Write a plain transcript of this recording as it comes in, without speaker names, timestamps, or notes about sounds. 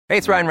Hey,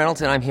 it's Ryan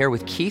Reynolds, and I'm here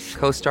with Keith,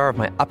 co-star of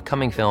my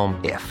upcoming film,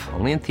 If,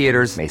 only in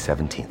theaters May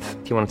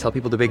 17th. Do you want to tell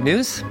people the big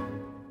news?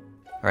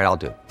 All right, I'll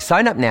do it.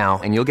 Sign up now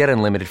and you'll get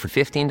unlimited for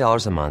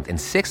 $15 a month and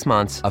 6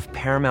 months of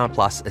Paramount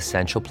Plus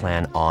Essential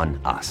Plan on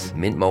us.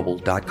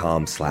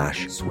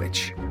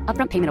 MintMobile.com/switch.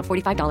 Upfront payment of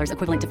 $45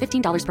 equivalent to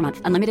 $15 per month.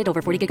 Unlimited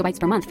over 40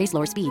 gigabytes per month. Face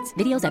lower speeds.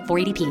 Videos at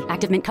 480p.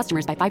 Active Mint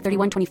customers by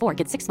 531.24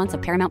 get 6 months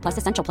of Paramount Plus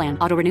Essential Plan.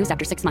 Auto renews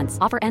after 6 months.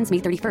 Offer ends May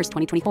 31st,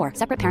 2024.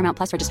 Separate Paramount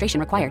Plus registration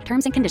required.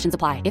 Terms and conditions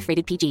apply if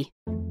rated PG.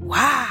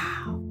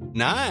 Wow.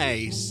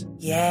 Nice.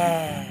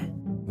 Yeah.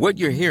 What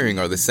you're hearing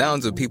are the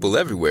sounds of people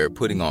everywhere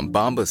putting on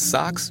Bombas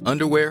socks,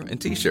 underwear, and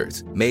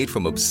T-shirts made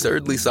from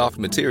absurdly soft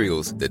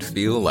materials that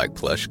feel like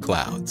plush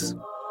clouds.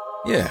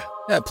 Yeah,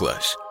 that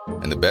plush.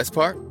 And the best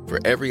part? For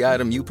every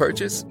item you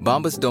purchase,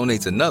 Bombas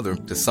donates another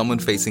to someone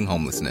facing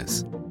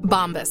homelessness.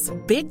 Bombas.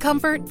 Big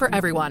comfort for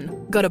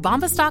everyone. Go to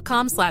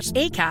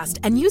bombas.com/ACAST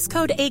and use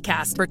code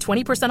ACAST for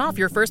 20% off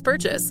your first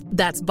purchase.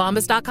 That's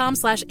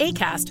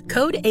bombas.com/ACAST.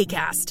 Code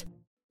ACAST.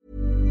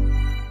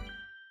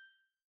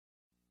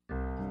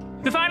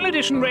 The Final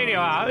Edition Radio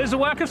Hour is a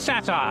work of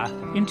satire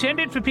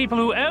intended for people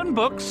who own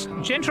books,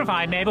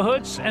 gentrify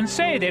neighborhoods, and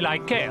say they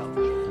like kale.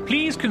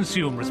 Please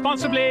consume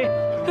responsibly.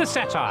 The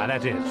satire,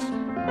 that is.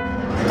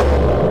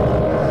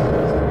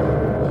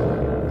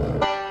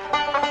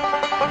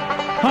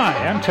 Hi,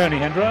 I'm Tony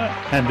Hendra,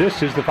 and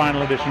this is the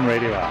Final Edition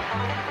Radio Hour.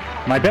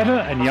 My better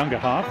and younger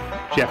half,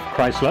 Jeff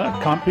Chrysler,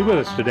 can't be with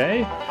us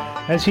today,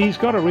 as he's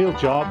got a real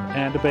job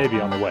and a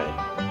baby on the way.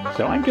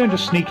 So I'm going to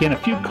sneak in a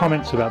few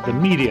comments about the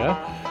media,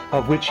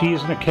 of which he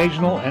is an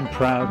occasional and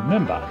proud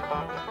member.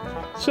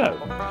 So,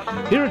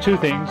 here are two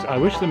things I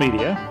wish the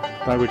media,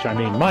 by which I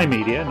mean my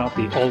media, not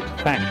the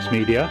alt-facts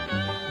media,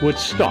 would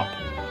stop.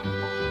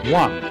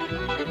 1.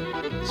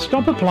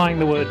 Stop applying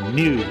the word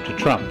new to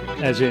Trump,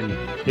 as in,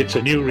 it's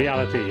a new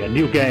reality, a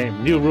new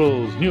game, new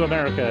rules, new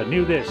America,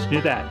 new this,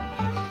 new that.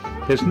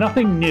 There's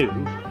nothing new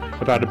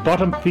about a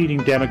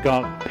bottom-feeding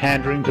demagogue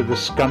pandering to the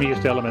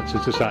scummiest elements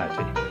of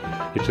society.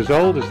 It's as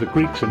old as the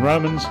Greeks and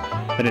Romans,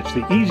 and it's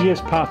the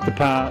easiest path to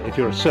power if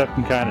you're a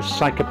certain kind of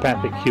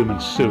psychopathic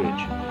human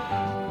sewage.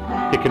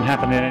 It can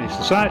happen in any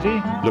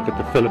society, look at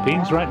the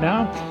Philippines right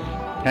now,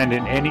 and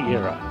in any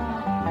era.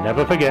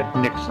 Never forget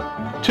Nixon.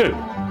 2.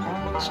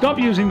 Stop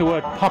using the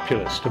word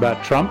populist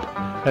about Trump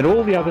and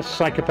all the other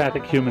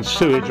psychopathic human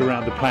sewage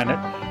around the planet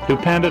who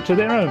pander to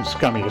their own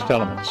scummiest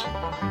elements.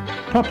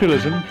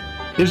 Populism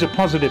is a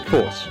positive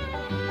force.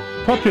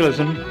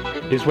 Populism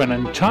is when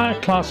an entire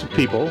class of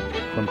people,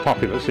 from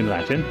populus in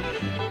Latin,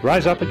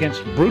 rise up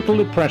against brutal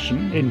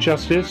oppression,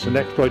 injustice, and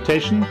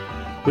exploitation,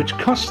 which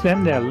costs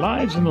them their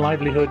lives and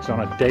livelihoods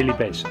on a daily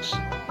basis.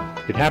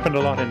 It happened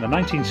a lot in the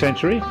 19th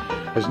century,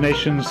 as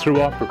nations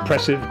threw off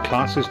repressive,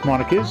 classist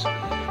monarchies,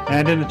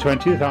 and in the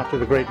 20th after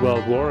the Great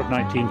World War of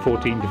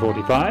 1914 to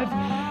 45,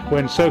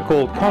 when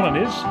so-called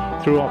colonies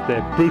threw off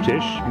their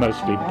brutish,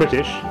 mostly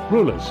British,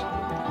 rulers.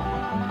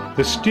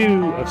 The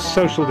stew of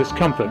social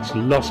discomforts,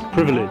 lost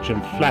privilege,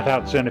 and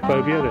flat-out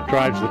xenophobia that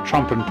drives the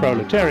Trumpan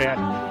proletariat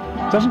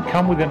doesn't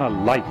come within a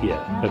light year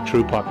of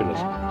true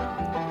populism.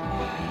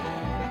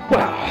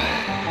 Well,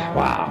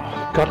 wow,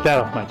 got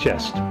that off my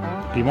chest.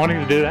 Been wanting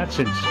to do that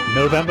since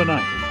November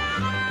 9th.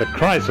 But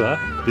Chrysler,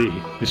 the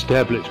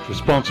established,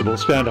 responsible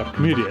stand-up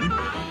comedian,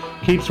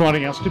 keeps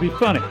wanting us to be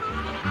funny.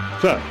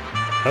 So,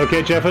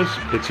 okay, Jeffers,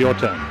 it's your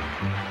turn.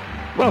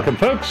 Welcome,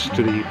 folks,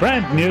 to the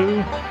brand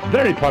new,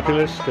 very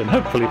populist, and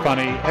hopefully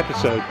funny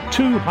episode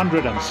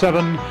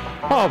 207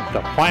 of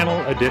the Final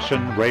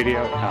Edition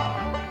Radio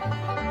Hour.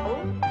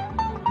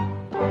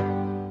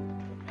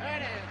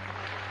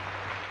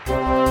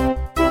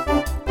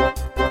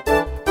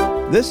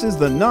 This is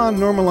the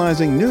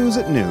non-normalizing news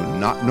at noon,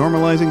 not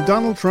normalizing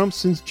Donald Trump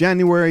since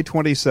January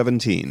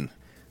 2017.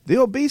 The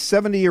obese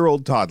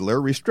 70-year-old toddler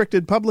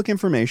restricted public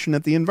information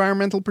at the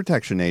Environmental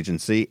Protection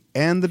Agency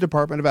and the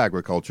Department of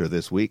Agriculture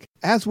this week,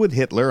 as would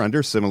Hitler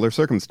under similar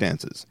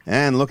circumstances.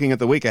 And looking at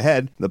the week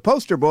ahead, the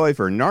poster boy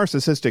for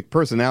narcissistic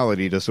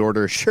personality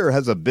disorder sure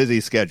has a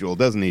busy schedule,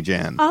 doesn't he,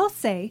 Jan? I'll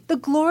say the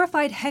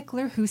glorified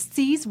heckler who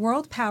sees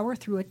world power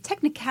through a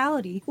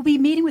technicality will be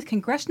meeting with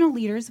congressional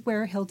leaders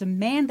where he'll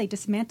demand they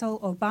dismantle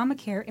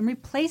Obamacare and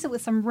replace it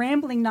with some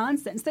rambling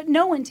nonsense that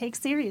no one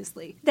takes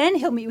seriously. Then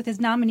he'll meet with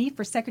his nominee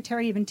for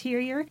Secretary of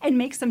Interior and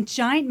make some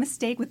giant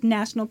mistake with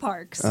national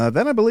parks.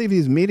 Then I believe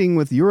he's meeting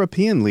with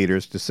European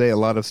leaders to say a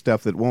lot of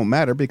stuff that won't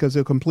matter because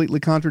he'll completely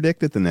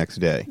contradict it the next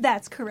day.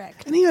 That's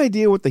correct. Any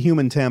idea what the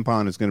human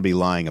tampon is going to be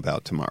lying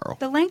about tomorrow?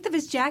 The length of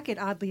his jacket,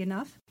 oddly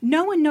enough.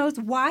 No one knows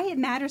why it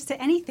matters to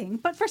anything,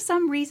 but for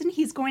some reason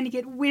he's going to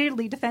get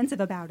weirdly defensive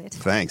about it.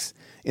 Thanks.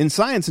 In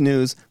science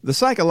news, the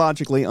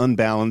psychologically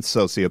unbalanced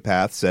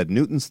sociopath said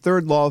Newton's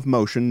third law of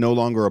motion no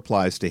longer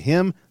applies to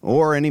him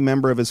or any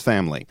member of his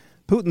family.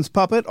 Putin's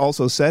puppet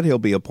also said he'll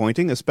be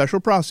appointing a special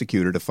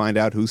prosecutor to find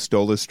out who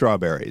stole his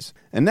strawberries.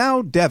 And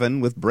now,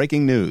 Devin with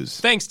breaking news.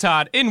 Thanks,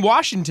 Todd. In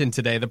Washington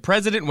today, the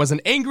president was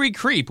an angry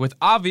creep with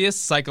obvious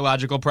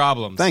psychological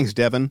problems. Thanks,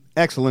 Devin.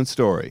 Excellent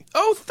story.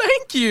 Oh,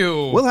 thank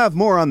you! We'll have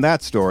more on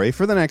that story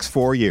for the next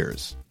 4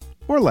 years.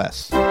 Or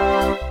less.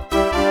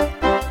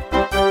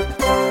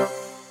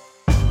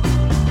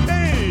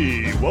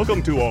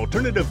 Welcome to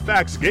Alternative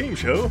Facts Game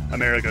Show,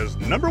 America's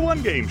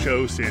 #1 game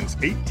show since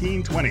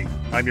 1820.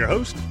 I'm your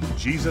host,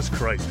 Jesus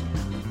Christ.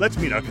 Let's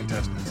meet our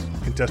contestants.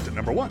 Contestant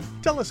number 1,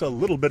 tell us a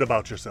little bit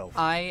about yourself.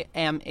 I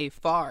am a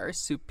far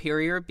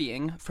superior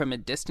being from a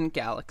distant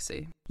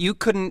galaxy. You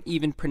couldn't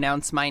even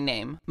pronounce my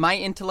name. My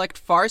intellect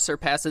far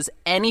surpasses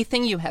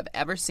anything you have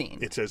ever seen.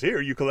 It says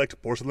here you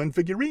collect porcelain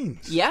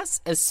figurines. Yes,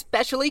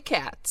 especially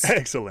cats.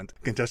 Excellent.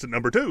 Contestant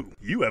number 2,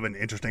 you have an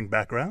interesting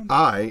background.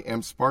 I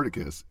am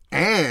Spartacus,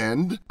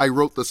 and I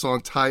wrote the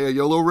song Tie a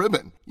Yellow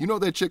Ribbon. You know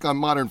that chick on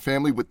Modern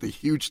Family with the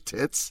huge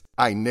tits?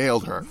 I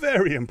nailed her.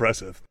 Very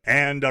impressive.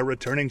 And our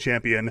returning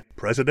champion,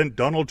 President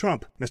Donald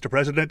Trump. Mr.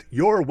 President,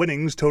 your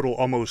winnings total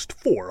almost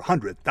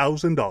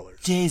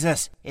 $400,000.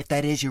 Jesus, if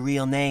that is your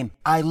real name.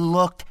 I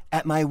looked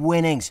at my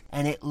winnings,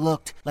 and it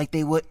looked like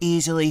they were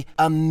easily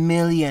 $1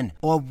 million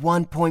or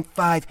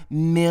 1.5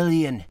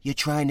 million. You're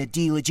trying to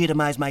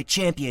delegitimize my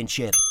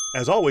championship.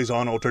 As always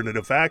on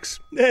Alternative Facts,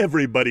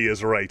 everybody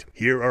is right.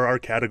 Here are our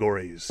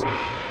categories.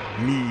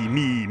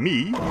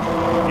 Me.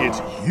 It's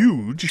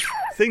huge.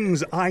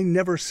 Things I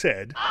never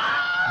said.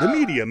 The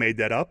media made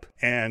that up.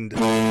 And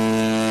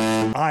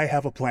I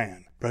have a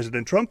plan.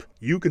 President Trump,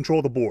 you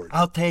control the board.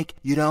 I'll take,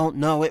 you don't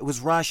know it was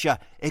Russia.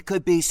 It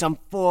could be some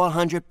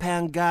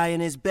 400-pound guy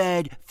in his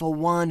bed for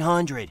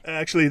 100.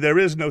 Actually, there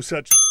is no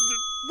such...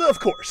 Of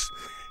course.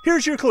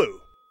 Here's your clue.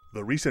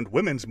 The recent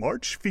Women's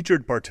March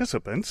featured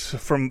participants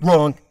from...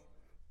 Wrong.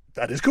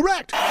 That is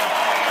correct.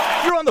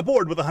 You're on the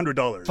board with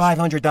 $100.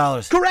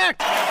 $500.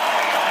 Correct.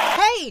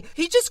 Hey,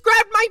 he just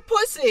grabbed my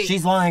pussy.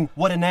 She's lying.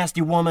 What a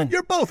nasty woman.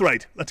 You're both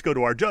right. Let's go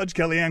to our judge,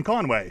 Kellyanne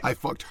Conway. I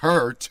fucked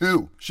her,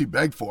 too. She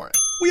begged for it.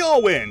 We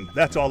all win.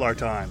 That's all our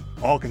time.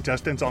 All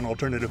contestants on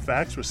Alternative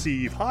Facts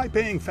receive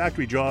high-paying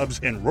factory jobs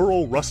in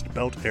rural Rust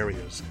Belt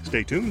areas.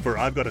 Stay tuned for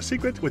I've Got a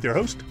Secret with your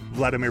host,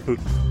 Vladimir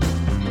Putin.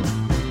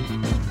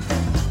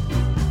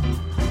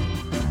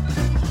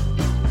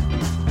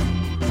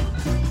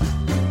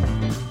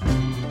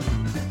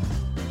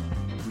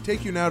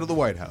 Take you now to the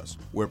White House,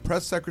 where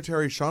Press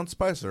Secretary Sean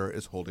Spicer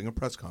is holding a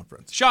press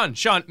conference. Sean,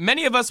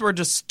 many of us were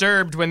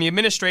disturbed when the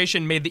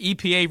administration made the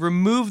EPA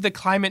remove the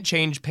climate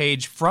change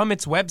page from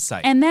its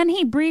website. And then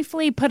he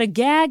briefly put a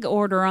gag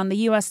order on the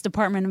U.S.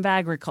 Department of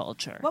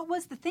Agriculture. What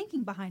was the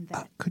thinking behind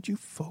that? Could you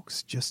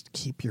folks just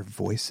keep your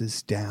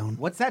voices down?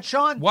 What's that,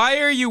 Sean? Why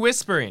are you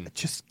whispering?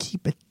 Just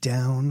keep it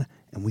down,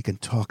 and we can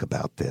talk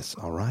about this,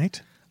 all right?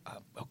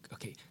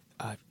 Okay.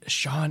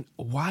 Sean,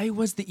 why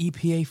was the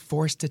EPA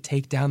forced to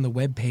take down the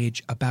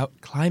webpage about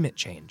climate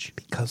change?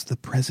 Because the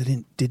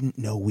president didn't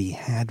know we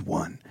had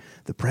one.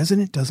 The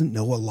president doesn't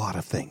know a lot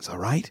of things, all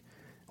right?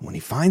 When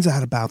he finds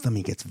out about them,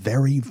 he gets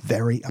very,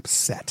 very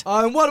upset.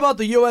 And what about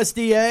the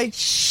USDA?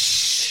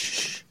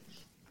 Shh.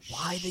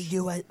 Why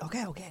the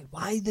Okay.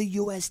 Why the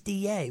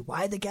USDA?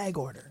 Why the gag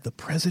order? The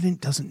president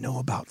doesn't know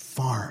about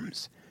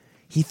farms.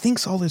 He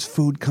thinks all his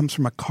food comes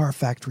from a car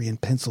factory in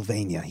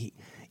Pennsylvania.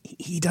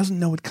 He doesn't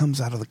know it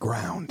comes out of the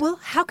ground. Well,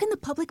 how can the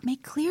public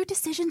make clear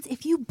decisions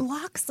if you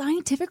block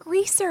scientific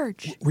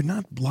research? We're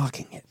not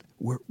blocking it.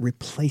 We're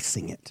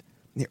replacing it.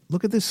 Here,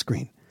 look at this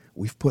screen.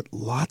 We've put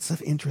lots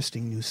of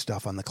interesting new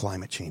stuff on the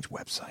climate change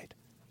website.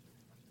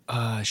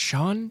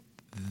 Sean,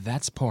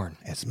 that's porn.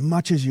 As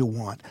much as you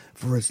want,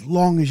 for as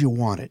long as you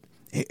want it.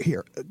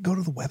 Here, go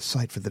to the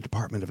website for the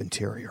Department of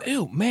Interior.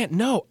 Ew, man,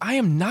 no, I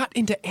am not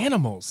into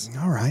animals.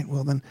 All right,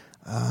 well then,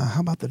 how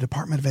about the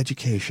Department of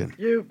Education?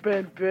 You've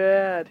been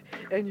bad,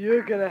 and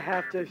you're gonna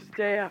have to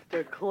stay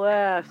after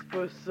class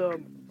for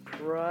some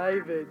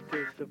private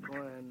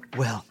discipline.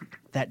 Well,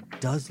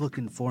 that does look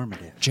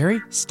informative.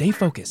 Jerry, stay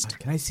focused.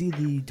 Can I see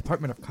the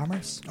Department of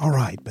Commerce? All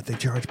right, but they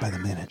charge by the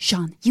minute.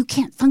 Sean, you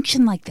can't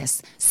function like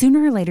this.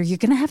 Sooner or later, you're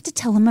going to have to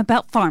tell him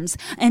about farms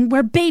and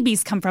where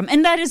babies come from,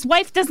 and that his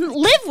wife doesn't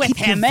live with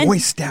him. Keep your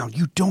voice down.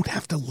 You don't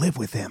have to live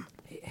with him.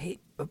 Hey,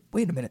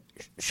 wait a minute.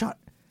 Sean,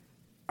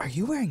 are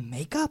you wearing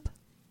makeup?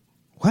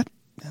 What?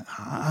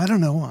 I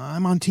don't know.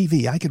 I'm on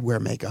TV. I could wear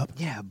makeup.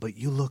 Yeah, but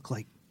you look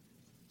like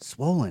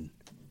swollen.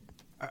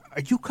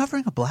 Are you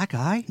covering a black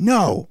eye?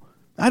 No.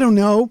 I don't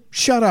know.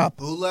 Shut up.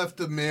 Who left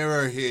the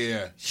mirror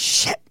here?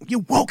 Shit, you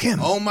woke him.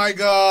 Oh my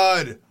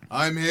God,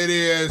 I'm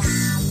hideous.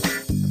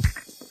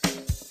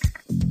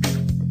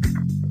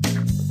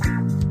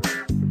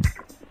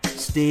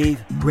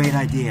 Steve, great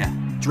idea.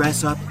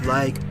 Dress up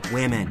like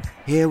women.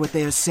 Hear what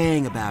they're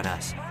saying about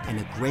us. And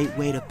a great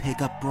way to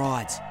pick up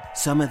broads.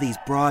 Some of these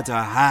broads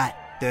are hot.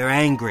 They're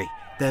angry.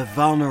 They're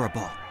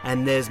vulnerable.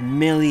 And there's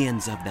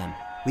millions of them.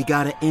 We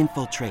gotta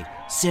infiltrate,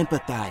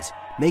 sympathize,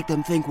 make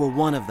them think we're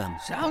one of them.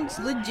 Sounds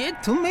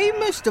legit to me,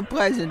 Mr.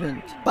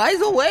 President. By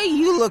the way,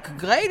 you look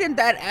great in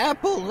that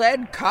apple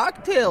red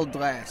cocktail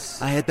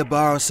dress. I had to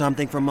borrow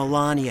something from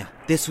Melania.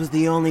 This was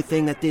the only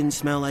thing that didn't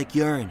smell like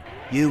urine.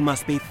 You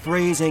must be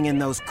freezing in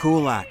those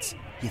culottes.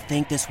 You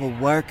think this will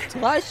work?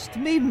 Trust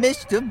me,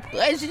 Mr.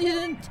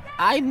 President.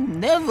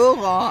 I'm never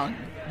wrong.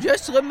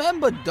 Just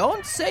remember,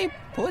 don't say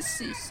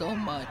pussy so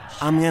much.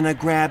 I'm gonna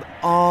grab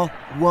all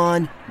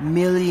 1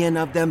 million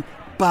of them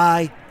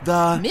by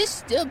the...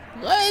 Mr.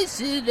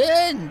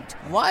 President,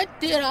 what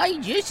did I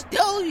just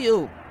tell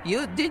you?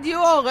 Did you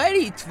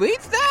already tweet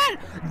that?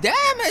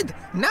 Damn it!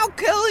 Now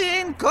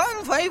Kellyanne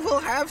Conway will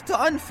have to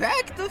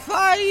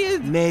unfactify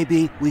it.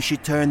 Maybe we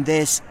should turn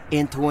this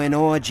into an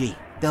orgy.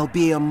 They'll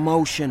be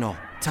emotional,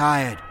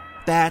 tired.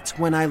 That's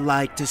when I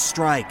like to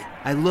strike.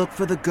 I look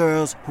for the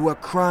girls who are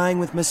crying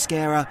with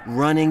mascara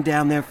running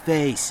down their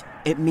face.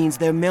 It means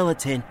they're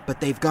militant,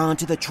 but they've gone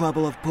to the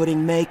trouble of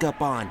putting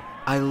makeup on.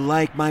 I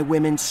like my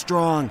women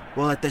strong,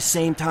 while at the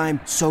same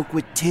time soaked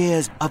with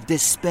tears of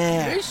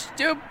despair.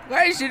 Mr.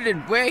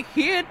 President, we're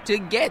here to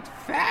get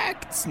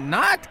facts,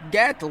 not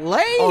get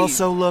laid.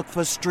 Also look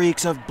for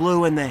streaks of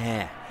blue in the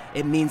hair.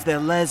 It means they're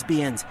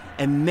lesbians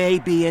and may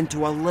be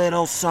into a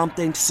little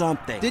something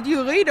something. Did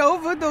you read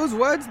over those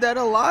words that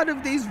a lot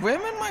of these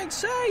women might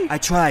say? I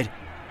tried.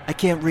 I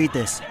can't read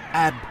this.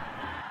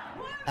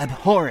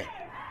 Abhorrent.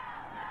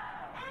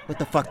 What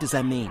the fuck does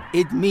that mean?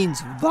 It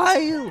means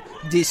vile,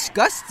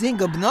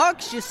 disgusting,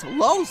 obnoxious,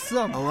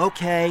 loathsome. Oh,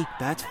 okay,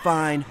 that's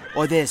fine.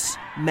 Or this,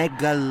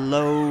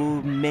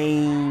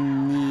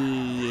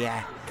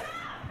 megalomaniac.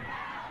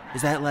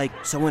 Is that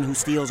like someone who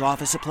steals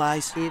office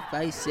supplies? If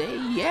I say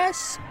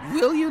yes,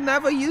 will you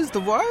never use the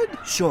word?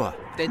 Sure.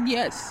 Then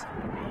yes.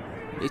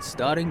 It's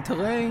starting to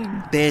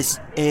rain. This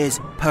is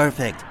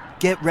perfect.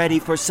 Get ready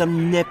for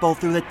some nipple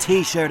through the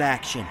t-shirt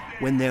action.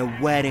 When they're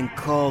wet and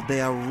cold, they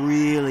are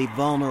really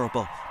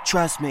vulnerable.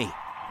 Trust me.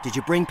 Did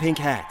you bring pink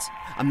hats?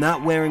 I'm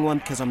not wearing one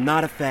because I'm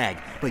not a fag,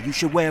 but you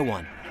should wear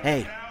one.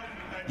 Hey,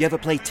 you ever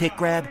play tick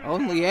grab?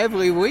 Only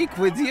every week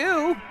with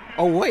you.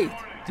 Oh, wait.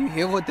 Do you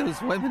hear what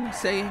those women are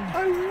saying?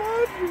 I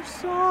love your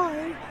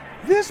sign.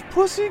 This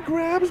pussy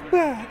grabs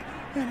back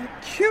and a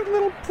cute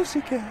little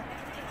pussycat.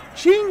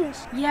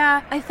 Genius.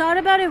 Yeah, I thought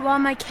about it while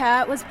my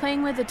cat was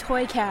playing with a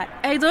toy cat.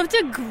 I'd love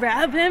to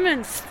grab him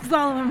and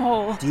swallow him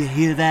whole. Do you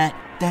hear that?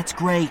 That's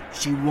great.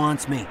 She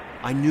wants me.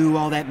 I knew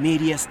all that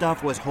media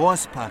stuff was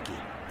horse-pucky.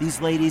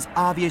 These ladies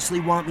obviously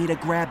want me to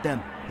grab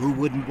them. Who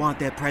wouldn't want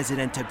their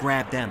president to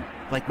grab them?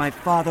 Like my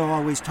father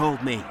always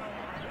told me.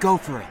 Go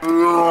for it.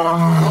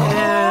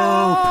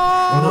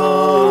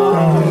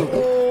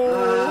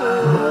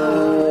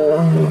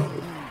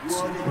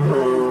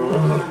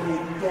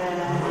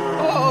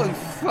 Oh,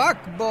 fuck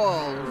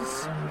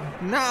balls.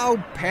 Now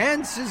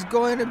Pence is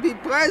going to be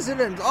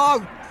president.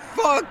 Oh,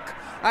 fuck.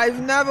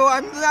 I'm never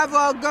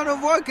gonna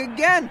work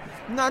again.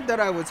 Not that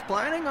I was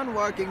planning on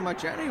working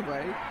much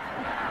anyway.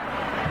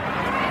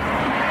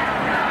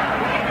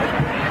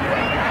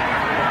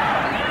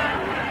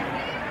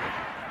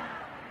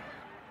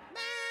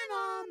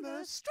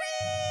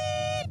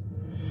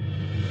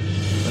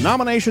 The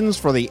nominations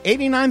for the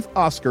 89th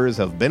Oscars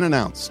have been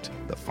announced.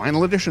 The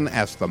final edition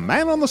asks the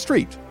man on the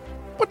street,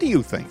 what do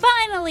you think?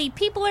 Finally,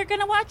 people are going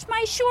to watch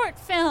my short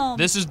film.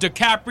 This is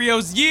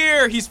DiCaprio's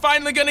year. He's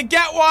finally going to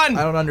get one.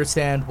 I don't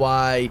understand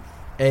why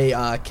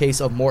a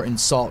case of Morton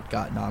Salt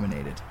got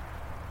nominated.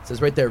 It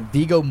says right there,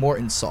 Viggo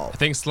Morton Salt. I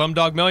think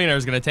Slumdog Millionaire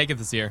is going to take it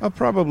this year. I'll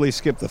probably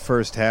skip the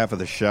first half of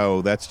the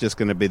show. That's just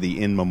going to be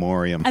the in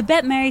memoriam. I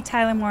bet Mary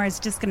Tyler Moore is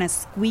just going to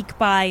squeak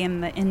by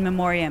in the in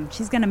memoriam.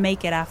 She's going to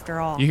make it after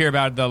all. You hear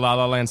about the La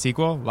La Land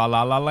sequel, La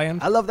La La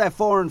Land? I love that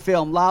foreign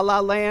film, La La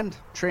Land.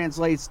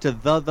 Translates to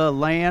The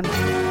Land.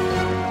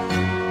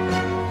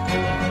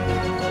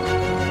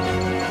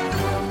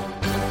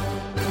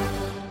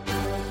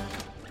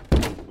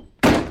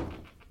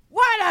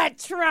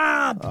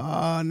 Trump!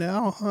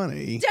 Now,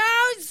 honey.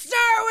 Don't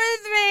start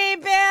with me,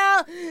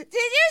 Bill! Did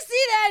you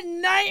see that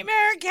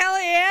nightmare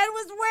Kellyanne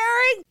was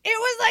wearing? It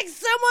was like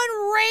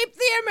someone raped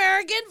the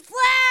American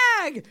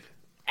flag!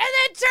 And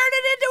then turned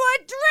it into a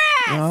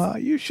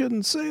dress! You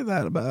shouldn't say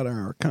that about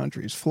our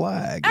country's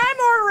flag. I'm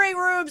ordering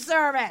room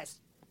service!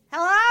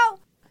 Hello?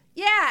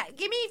 Yeah,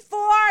 give me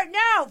 5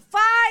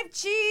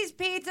 cheese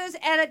pizzas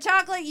and a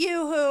chocolate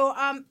yoo-hoo.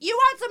 You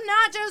want some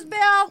nachos,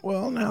 Bill?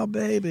 Well, now,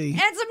 baby.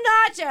 And some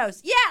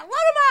nachos. Yeah, load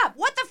them up.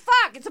 What the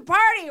fuck? It's a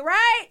party,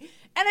 right?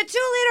 And a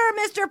 2-liter of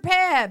Mr.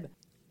 Pibb.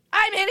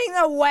 I'm hitting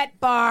the wet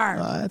bar.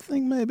 I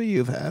think maybe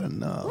you've had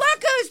enough.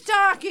 Look who's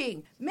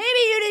talking. Maybe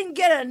you didn't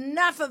get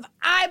enough of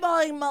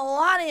eyeballing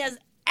Melania's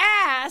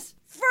ass.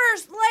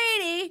 First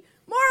lady.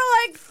 More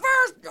like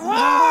first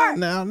whore.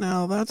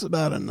 Now, that's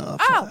about enough.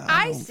 Oh,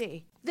 I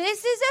see.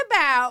 This is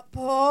about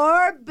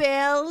poor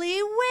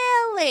Billy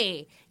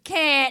Willie.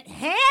 Can't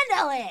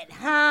handle it,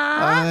 huh?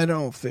 I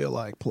don't feel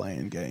like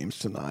playing games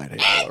tonight, Hillary.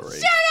 It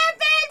should have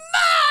been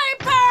my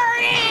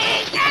party!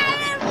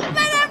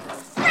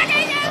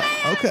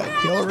 Okay,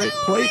 Hillary,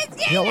 please.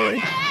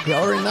 Hillary,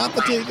 not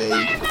the TV.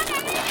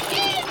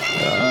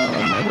 Oh,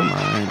 never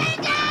mind.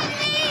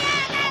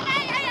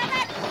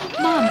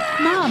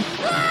 Mom,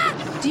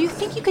 do you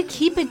think you could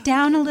keep it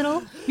down a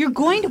little? You're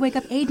going to wake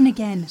up Aiden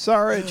again.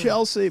 Sorry,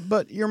 Chelsea,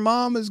 but your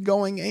mom is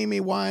going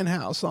Amy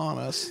Winehouse on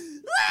us.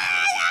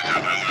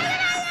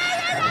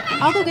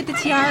 I'll go get the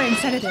tiara and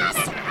sedatives.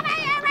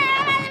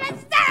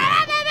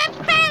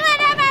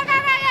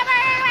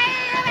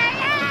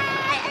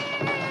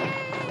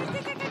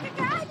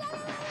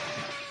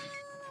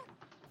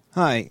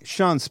 Hi,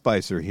 Sean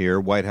Spicer here,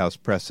 White House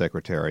Press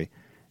Secretary,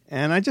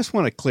 and I just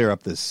want to clear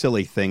up this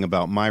silly thing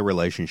about my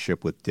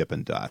relationship with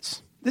Dippin'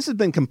 Dots. This has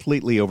been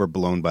completely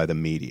overblown by the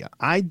media.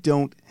 I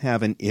don't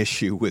have an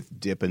issue with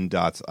Dippin'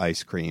 Dots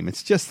ice cream.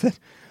 It's just that,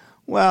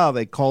 well,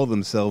 they call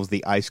themselves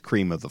the ice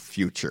cream of the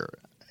future.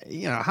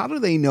 You know, how do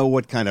they know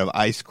what kind of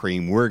ice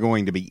cream we're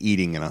going to be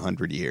eating in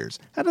 100 years?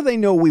 How do they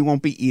know we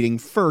won't be eating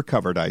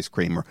fur-covered ice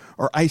cream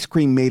or ice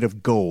cream made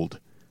of gold?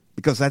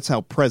 Because that's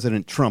how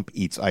President Trump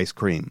eats ice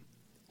cream.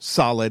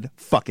 Solid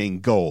fucking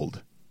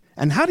gold.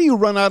 And how do you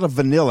run out of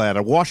vanilla at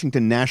a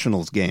Washington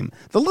Nationals game?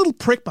 The little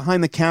prick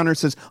behind the counter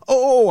says,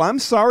 "Oh, I'm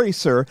sorry,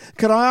 sir.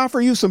 Could I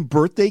offer you some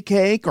birthday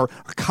cake or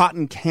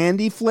cotton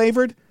candy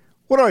flavored?"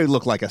 What do I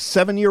look like, a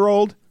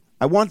 7-year-old?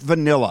 I want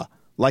vanilla,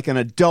 like an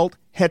adult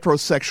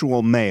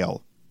heterosexual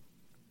male.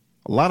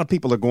 A lot of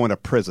people are going to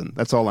prison.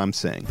 That's all I'm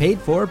saying. Paid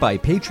for by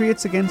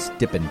Patriots Against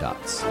Dippin'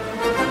 Dots.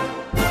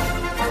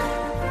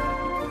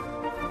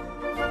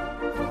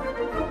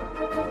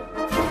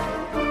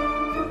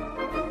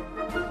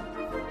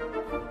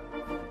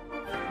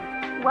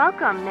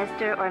 Welcome,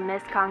 Mr. or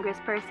Miss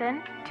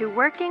Congressperson, to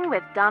Working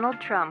with Donald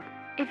Trump.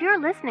 If you're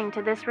listening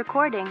to this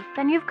recording,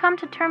 then you've come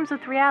to terms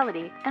with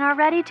reality and are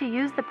ready to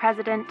use the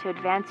president to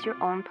advance your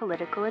own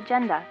political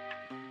agenda.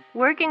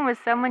 Working with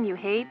someone you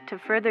hate to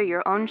further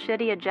your own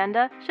shitty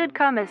agenda should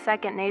come as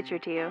second nature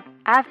to you.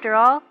 After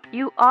all,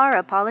 you are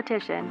a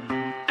politician.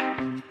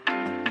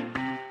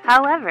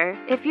 However,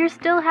 if you're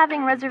still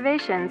having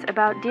reservations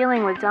about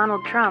dealing with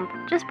Donald Trump,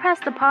 just press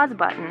the pause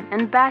button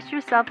and bash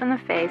yourself in the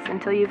face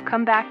until you've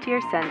come back to your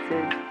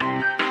senses.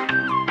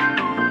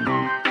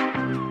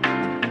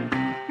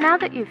 Now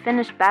that you've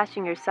finished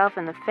bashing yourself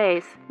in the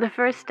face, the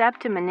first step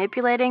to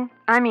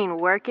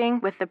working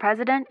with the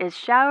president is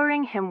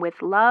showering him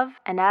with love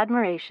and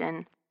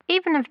admiration.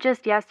 Even if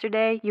just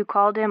yesterday you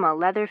called him a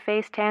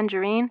leather-faced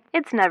tangerine,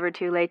 it's never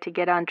too late to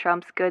get on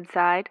Trump's good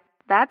side.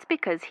 That's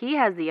because he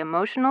has the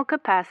emotional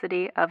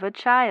capacity of a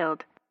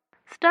child.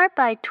 Start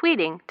by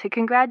tweeting to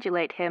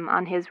congratulate him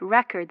on his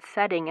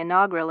record-setting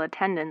inaugural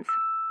attendance.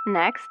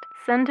 Next,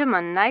 send him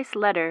a nice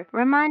letter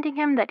reminding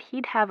him that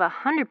he'd have a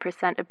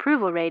 100%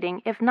 approval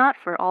rating if not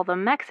for all the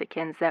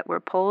Mexicans that were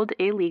polled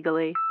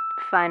illegally.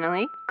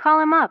 Finally, call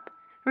him up,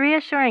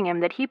 reassuring him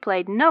that he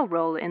played no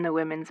role in the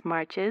women's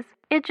marches.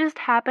 It just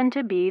happened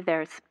to be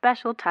their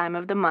special time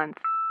of the month.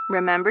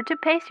 Remember to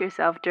pace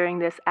yourself during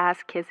this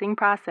ass-kissing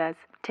process.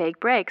 Take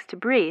breaks to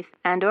breathe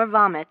and/or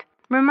vomit.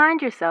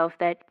 Remind yourself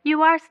that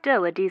you are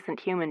still a decent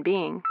human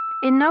being.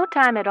 In no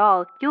time at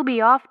all, you'll be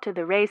off to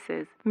the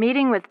races,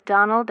 meeting with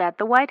Donald at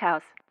the White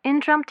House, in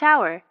Trump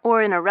Tower,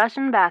 or in a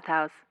Russian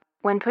bathhouse.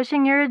 When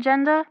pushing your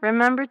agenda,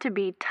 remember to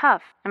be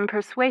tough and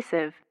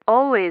persuasive.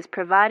 Always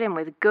provide him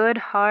with good,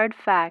 hard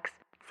facts,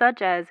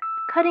 such as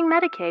cutting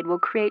Medicaid will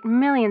create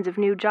millions of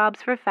new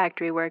jobs for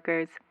factory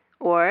workers,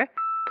 or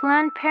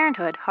Planned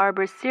Parenthood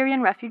harbors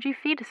Syrian refugee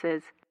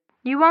fetuses.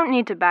 You won't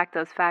need to back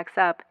those facts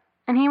up,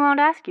 and he won't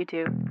ask you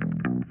to.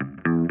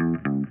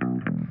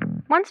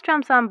 Once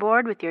Trump's on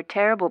board with your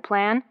terrible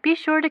plan, be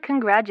sure to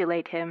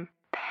congratulate him.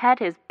 Pet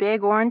his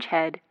big orange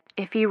head.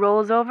 If he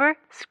rolls over,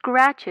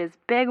 scratch his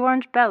big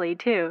orange belly,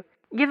 too.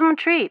 Give him a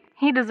treat.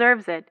 He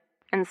deserves it.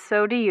 And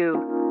so do you.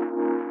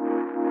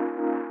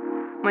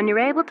 When you're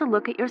able to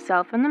look at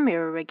yourself in the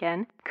mirror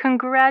again,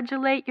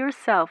 congratulate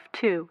yourself,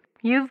 too.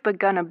 You've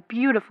begun a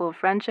beautiful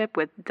friendship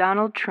with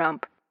Donald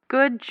Trump.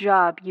 Good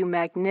job, you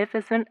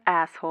magnificent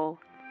asshole.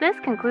 This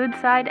concludes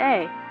Side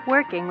A,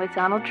 Working with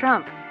Donald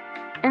Trump.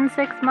 In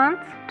 6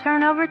 months,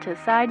 turn over to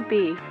Side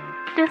B,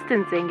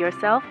 Distancing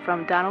Yourself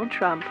from Donald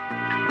Trump.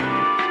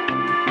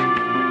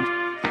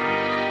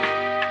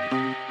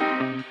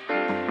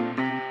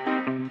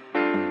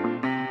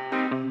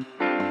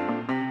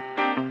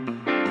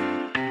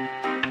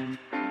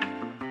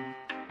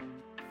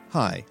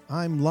 Hi,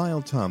 I'm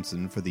Lyle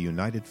Thompson for the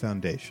United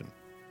Foundation.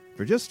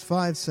 For just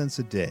 5 cents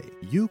a day,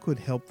 you could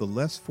help the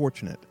less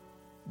fortunate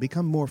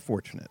become more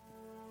fortunate.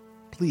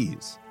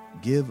 Please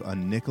give a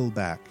nickel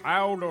back.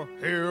 How the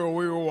hell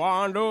we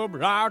wind up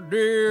like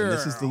this? And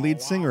this is the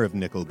lead singer of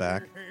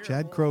Nickelback,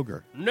 Chad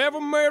Kroeger.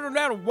 Never made it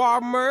out of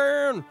white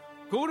man.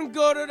 Couldn't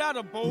get it out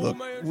of poor Look,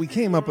 man. we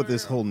came up with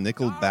this whole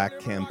Nickelback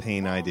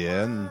campaign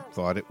idea and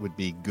thought it would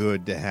be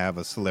good to have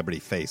a celebrity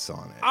face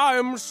on it. I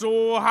am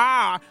so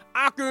high,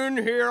 I can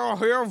hear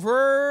heaven.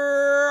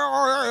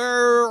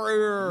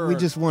 We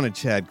just wanted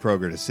Chad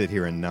Kroeger to sit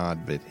here and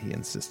nod, but he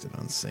insisted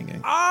on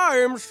singing. I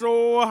am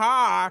so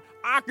high,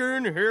 I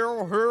can hear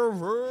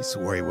heaven. He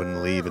swore he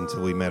wouldn't leave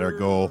until we met our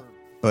goal,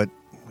 but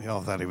we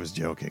all thought he was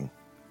joking.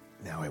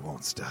 Now he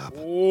won't stop.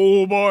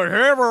 Oh, but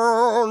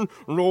heaven,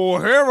 no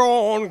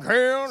heaven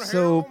can.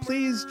 So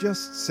please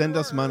just send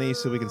us money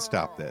so we can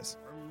stop this.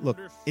 Look,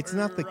 it's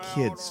not the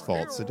kids'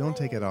 fault, so don't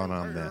take it on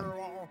them.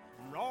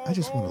 I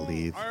just want to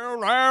leave.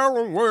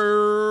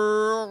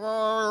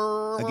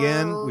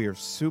 Again, we are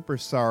super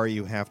sorry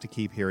you have to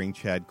keep hearing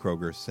Chad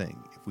Kroeger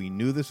sing. If we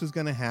knew this was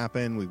going to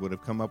happen, we would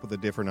have come up with a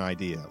different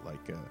idea,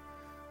 like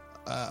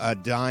a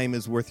dime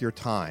is worth your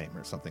time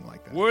or something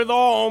like that. With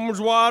arms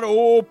wide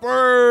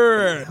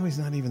open. Now he's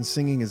not even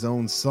singing his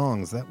own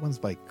songs. That one's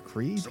by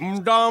Creed.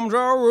 Sometimes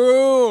I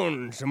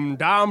run,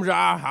 sometimes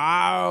I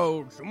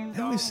hide.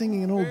 Now he's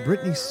singing an old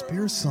Britney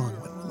Spears song.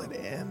 When will it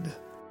end?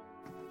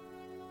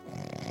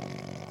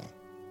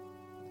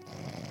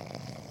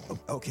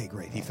 Okay,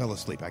 great. He fell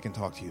asleep. I can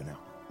talk to you now.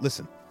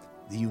 Listen,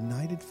 the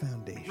United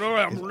Foundation.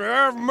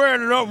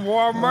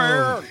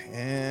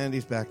 And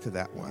he's back to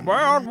that one.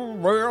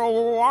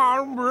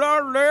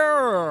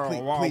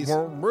 Please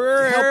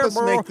help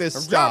us make this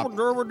stop.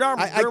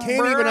 I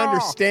can't even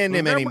understand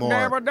him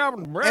anymore.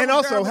 And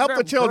also, help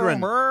the children.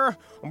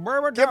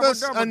 Give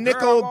us a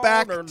nickel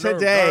back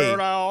today. I'm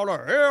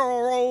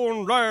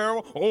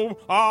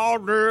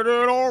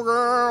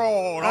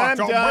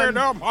done.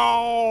 No,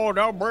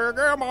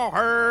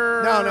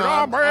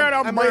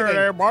 I'm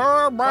leaving.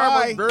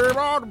 Bye.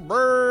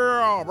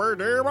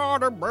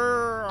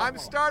 I'm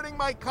starting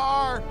my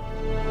car.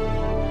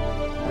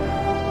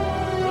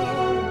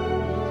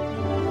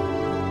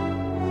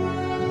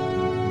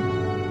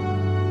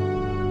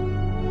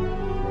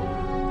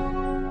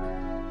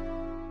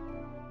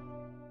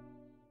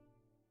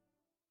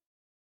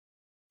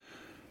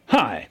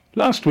 Hi.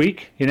 Last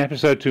week, in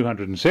episode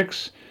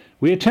 206,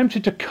 we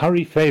attempted to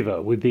curry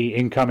favor with the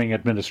incoming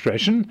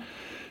administration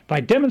by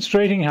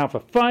demonstrating how for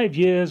 5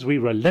 years we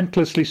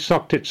relentlessly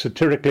socked it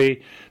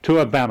satirically to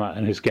Obama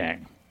and his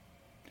gang.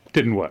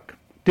 Didn't work.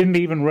 Didn't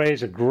even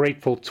raise a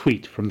grateful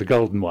tweet from the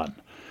golden one.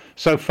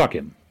 So fuck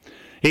him.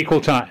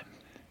 Equal time.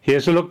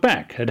 Here's a look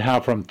back at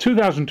how from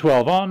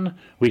 2012 on,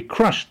 we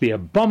crushed the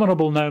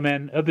abominable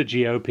no-men of the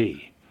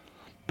GOP.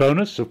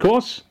 Bonus, of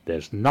course,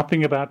 there's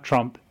nothing about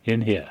Trump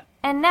in here.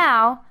 And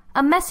now,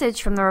 a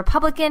message from the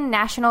Republican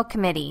National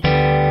Committee.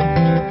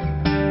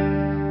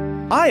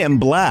 I am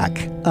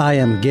black. I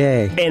am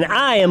gay. And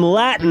I am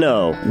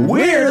Latino.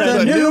 We're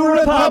the new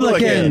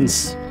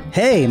Republicans.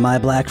 Hey, my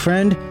black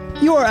friend.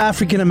 You are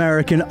African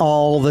American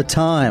all the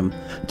time.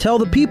 Tell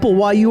the people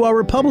why you are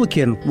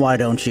Republican, why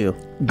don't you?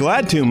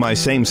 Glad to, my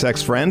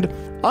same-sex friend.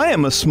 I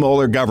am a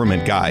smaller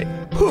government guy,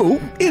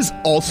 who is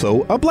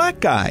also a black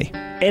guy.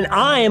 And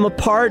I am a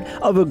part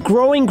of a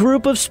growing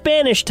group of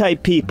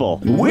Spanish-type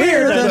people.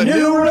 We're the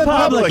new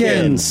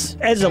Republicans.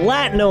 As a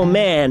Latino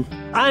man,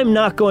 I'm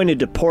not going to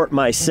deport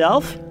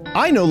myself.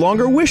 I no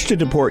longer wish to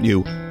deport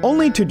you,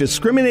 only to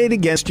discriminate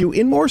against you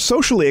in more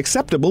socially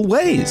acceptable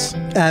ways.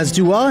 As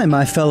do I,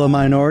 my fellow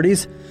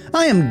minorities.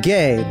 I am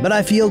gay, but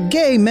I feel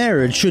gay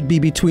marriage should be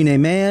between a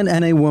man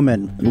and a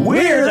woman.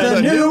 We're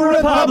the new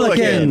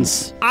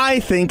Republicans.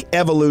 I think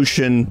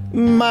evolution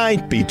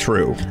might be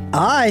true.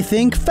 I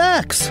think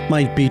facts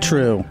might be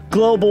true.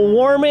 Global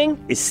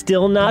warming is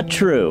still not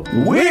true.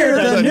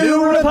 We're the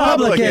new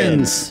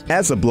Republicans.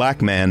 As a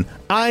black man,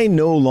 I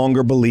no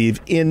longer believe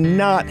in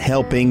not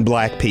helping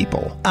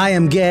people. I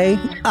am gay.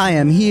 I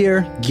am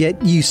here.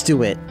 Get used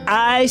to it.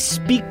 I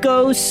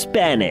speako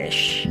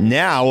Spanish.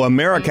 Now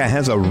America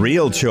has a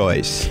real choice.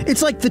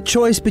 It's like the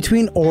choice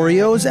between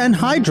Oreos and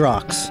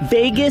Hydrox.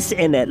 Vegas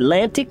and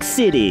Atlantic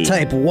City.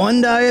 Type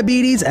 1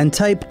 diabetes and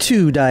type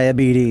 2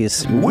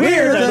 diabetes.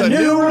 We're the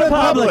new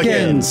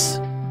Republicans.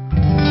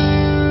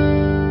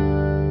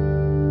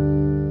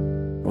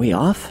 Are we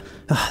off?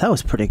 That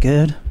was pretty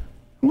good.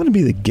 I'm going to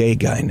be the gay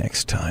guy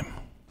next time.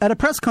 At a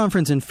press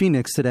conference in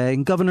Phoenix today,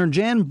 Governor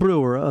Jan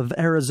Brewer of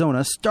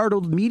Arizona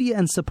startled media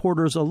and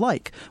supporters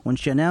alike when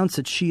she announced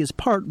that she is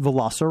part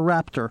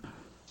Velociraptor.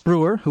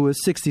 Brewer, who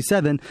is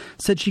 67,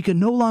 said she could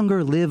no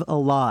longer live a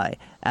lie.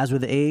 As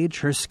with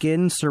age, her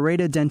skin,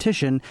 serrated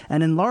dentition,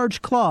 and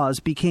enlarged claws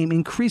became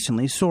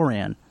increasingly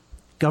saurian.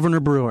 Governor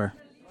Brewer.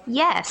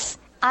 Yes,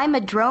 I'm a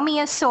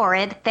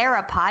dromaeosaurid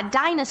theropod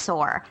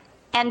dinosaur,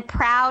 and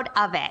proud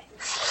of it.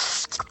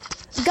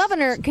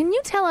 Governor, can you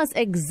tell us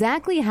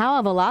exactly how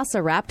a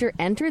velociraptor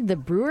entered the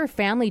Brewer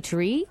family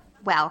tree?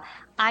 Well,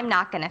 I'm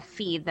not going to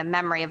feed the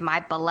memory of my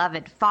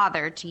beloved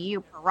father to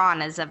you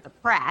piranhas of the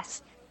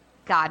press.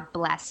 God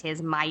bless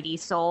his mighty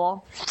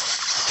soul.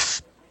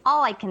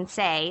 All I can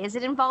say is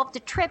it involved a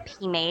trip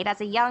he made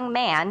as a young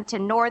man to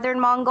northern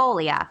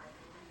Mongolia.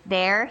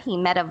 There, he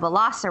met a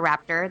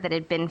velociraptor that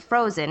had been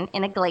frozen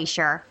in a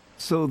glacier.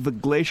 So the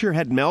glacier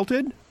had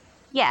melted?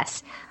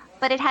 Yes,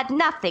 but it had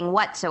nothing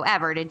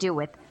whatsoever to do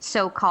with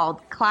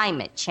so-called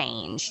climate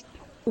change.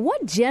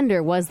 What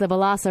gender was the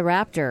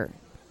velociraptor?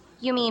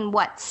 You mean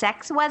what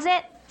sex was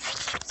it?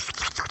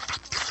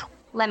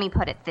 Let me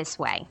put it this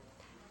way.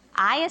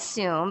 I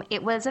assume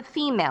it was a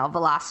female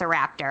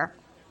velociraptor,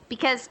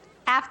 because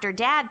after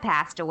Dad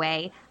passed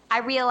away, I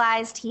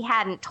realized he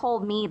hadn't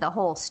told me the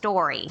whole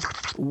story.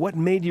 What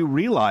made you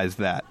realize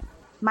that?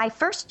 My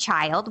first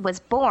child was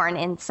born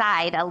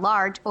inside a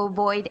large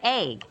ovoid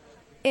egg.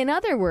 In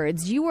other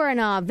words, you were an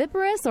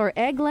oviparous or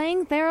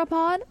egg-laying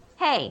theropod?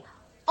 Hey,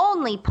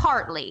 only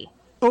partly.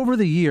 Over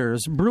the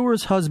years,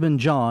 Brewer's husband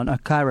John, a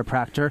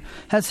chiropractor,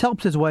 has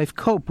helped his wife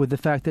cope with the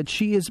fact that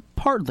she is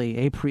partly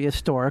a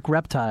prehistoric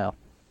reptile.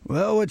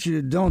 Well, what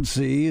you don't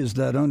see is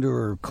that under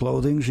her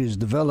clothing she's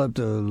developed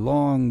a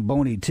long,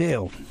 bony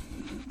tail,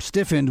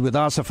 stiffened with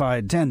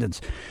ossified tendons.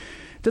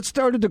 that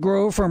started to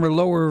grow from her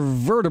lower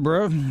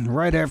vertebra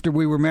right after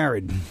we were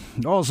married.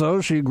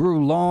 Also, she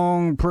grew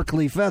long,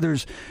 prickly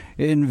feathers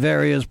in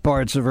various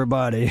parts of her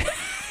body.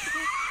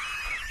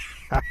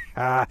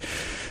 Yeah,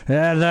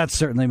 that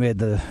certainly made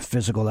the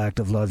physical act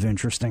of love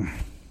interesting.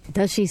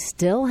 Does she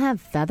still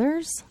have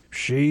feathers?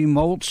 She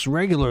molts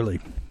regularly.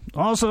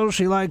 Also,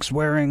 she likes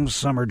wearing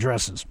summer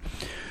dresses.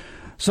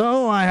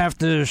 So I have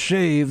to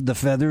shave the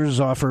feathers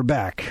off her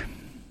back.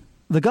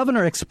 The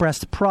governor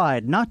expressed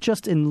pride not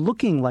just in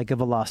looking like a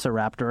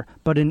velociraptor,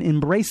 but in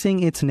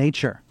embracing its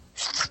nature.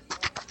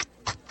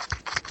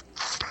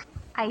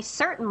 I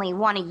certainly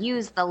want to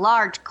use the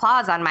large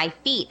claws on my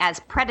feet as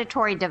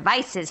predatory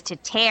devices to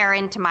tear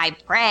into my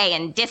prey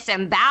and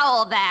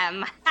disembowel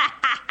them.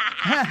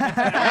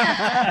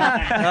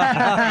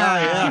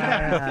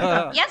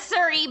 Yes,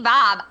 sirree,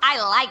 Bob. I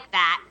like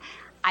that.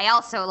 I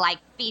also like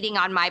feeding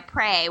on my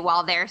prey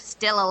while they're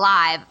still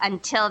alive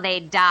until they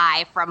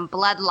die from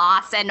blood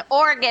loss and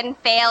organ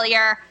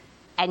failure.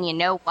 And you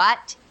know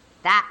what?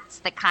 That's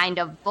the kind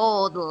of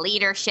bold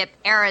leadership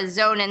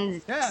Arizonans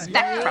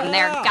expect from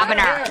their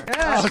governor.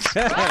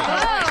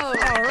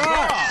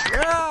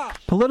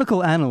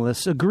 Political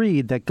analysts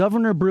agreed that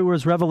Governor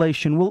Brewer's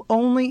revelation will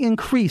only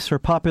increase her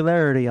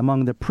popularity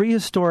among the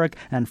prehistoric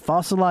and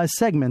fossilized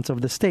segments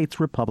of the state's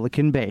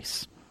Republican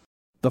base.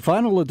 The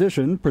final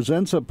edition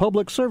presents a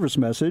public service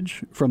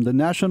message from the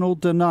National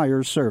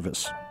Deniers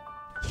Service.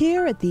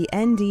 Here at the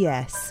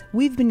NDS,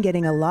 we've been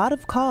getting a lot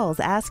of calls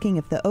asking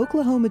if the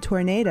Oklahoma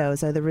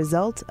tornadoes are the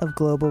result of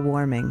global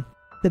warming.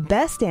 The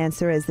best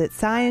answer is that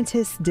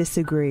scientists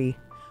disagree,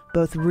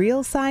 both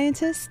real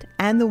scientists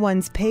and the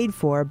ones paid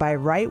for by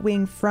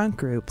right-wing front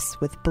groups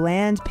with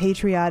bland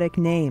patriotic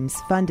names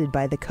funded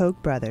by the Koch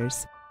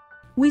brothers.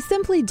 We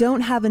simply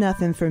don't have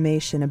enough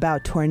information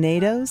about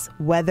tornadoes,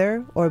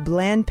 weather, or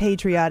bland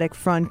patriotic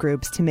front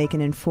groups to make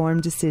an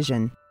informed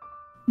decision.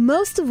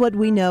 Most of what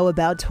we know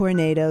about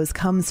tornadoes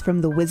comes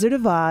from The Wizard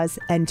of Oz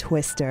and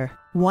Twister,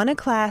 one a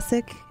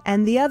classic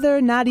and the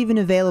other not even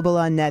available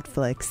on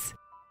Netflix.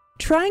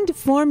 Trying to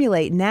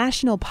formulate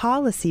national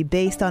policy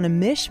based on a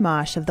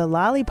mishmash of the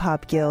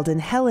Lollipop Guild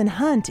and Helen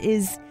Hunt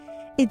is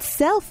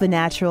itself a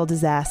natural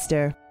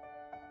disaster.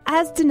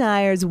 As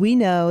deniers, we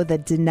know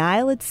that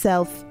denial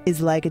itself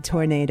is like a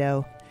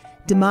tornado,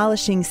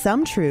 demolishing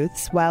some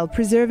truths while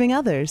preserving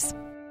others.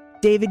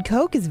 David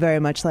Koch is very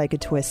much like a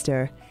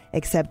twister,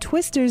 except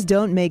twisters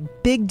don't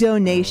make big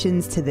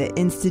donations to the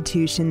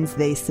institutions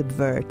they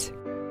subvert.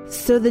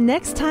 So the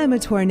next time a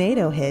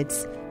tornado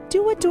hits,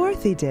 do what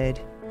Dorothy did.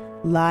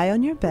 Lie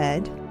on your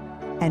bed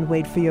and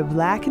wait for your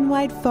black and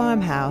white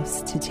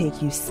farmhouse to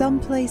take you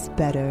someplace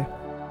better.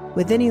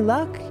 With any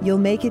luck, you'll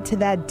make it to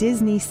that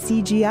Disney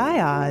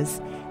CGI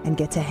Oz and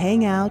get to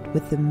hang out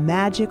with the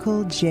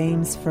magical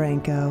James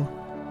Franco.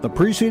 The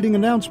preceding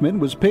announcement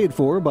was paid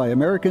for by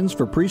Americans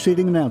for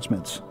Preceding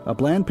Announcements, a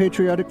bland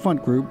patriotic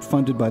front group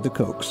funded by the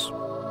Kochs.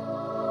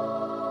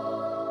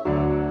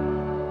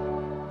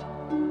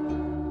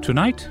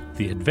 Tonight,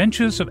 the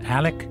adventures of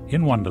Alec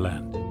in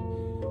Wonderland.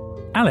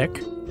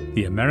 Alec,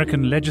 the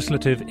American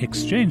Legislative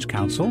Exchange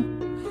Council,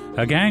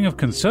 a gang of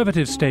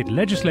conservative state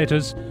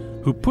legislators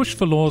who push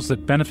for laws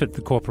that benefit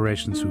the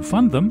corporations who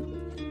fund them,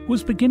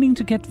 was beginning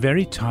to get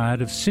very tired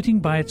of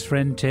sitting by its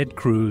friend Ted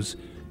Cruz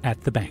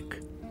at the bank.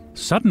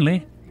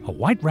 Suddenly, a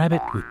white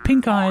rabbit with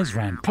pink eyes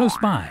ran close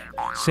by,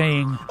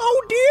 saying,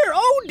 Oh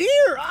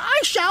dear, I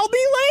shall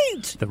be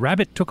late!" The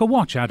rabbit took a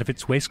watch out of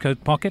its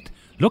waistcoat pocket,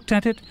 looked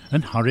at it,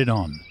 and hurried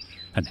on.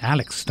 And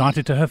Alex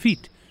started to her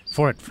feet,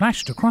 for it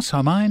flashed across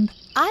her mind,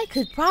 I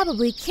could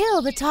probably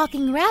kill the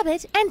talking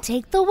rabbit and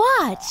take the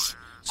watch.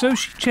 So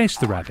she chased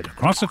the rabbit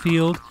across a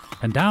field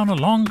and down a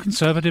long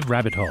conservative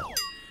rabbit hole.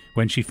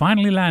 When she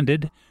finally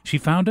landed, she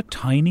found a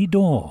tiny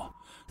door,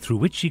 through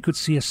which she could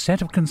see a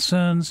set of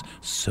concerns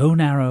so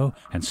narrow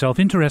and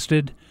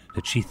self-interested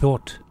that she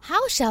thought,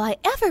 How shall I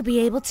ever be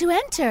able to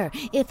enter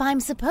if I'm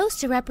supposed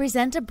to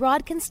represent a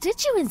broad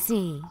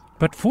constituency?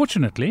 But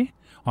fortunately,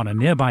 on a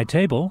nearby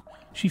table,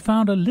 she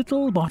found a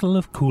little bottle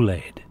of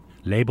Kool-Aid,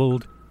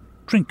 labeled,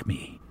 Drink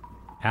Me.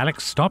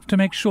 Alex stopped to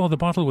make sure the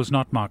bottle was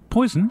not marked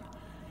poison,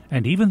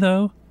 and even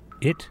though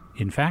it,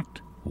 in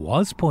fact,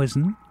 was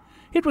poison,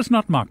 it was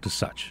not marked as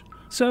such.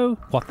 So,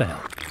 what the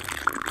hell?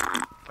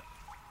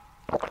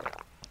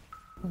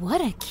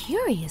 What a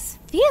curious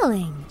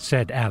feeling,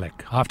 said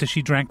Alec after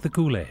she drank the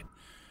Kool-Aid.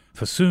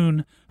 For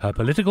soon, her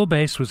political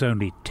base was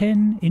only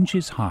 10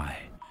 inches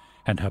high,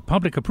 and her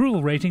public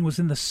approval rating was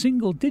in the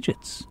single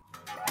digits.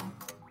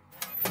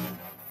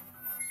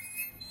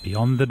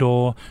 Beyond the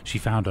door, she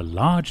found a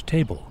large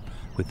table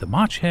with the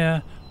March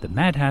Hare, the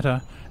Mad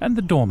Hatter, and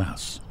the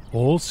Dormouse,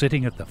 all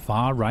sitting at the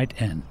far right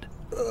end.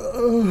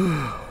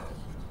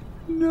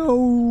 No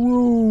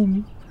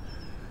room.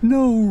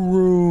 No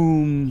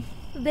room.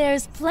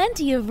 There's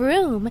plenty of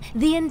room.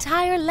 The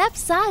entire left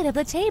side of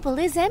the table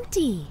is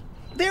empty.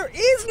 There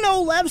is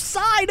no left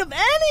side of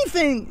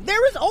anything.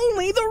 There is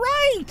only the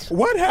right.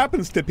 What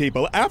happens to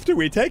people after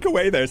we take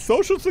away their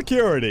Social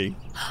Security?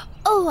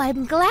 Oh,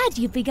 I'm glad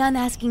you've begun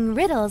asking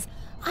riddles.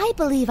 I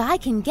believe I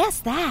can guess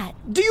that.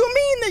 Do you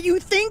mean that you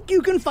think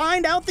you can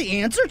find out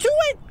the answer to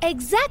it?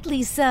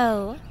 Exactly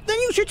so. Then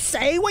you should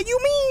say what you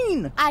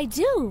mean. I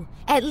do.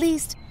 At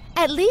least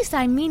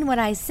I mean what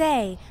I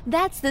say.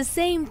 That's the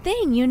same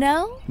thing, you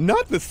know?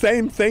 Not the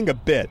same thing a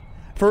bit.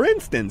 For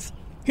instance,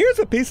 here's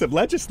a piece of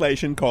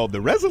legislation called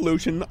the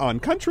Resolution on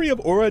Country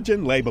of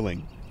Origin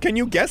Labeling. Can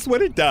you guess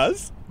what it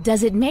does?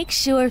 Does it make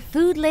sure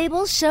food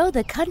labels show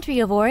the country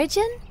of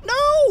origin?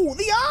 No,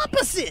 the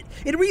opposite.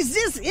 It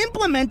resists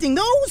implementing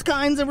those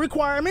kinds of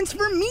requirements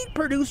for meat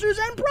producers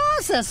and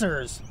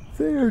processors.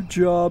 Their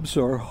jobs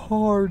are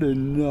hard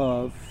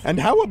enough. And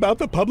how about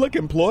the Public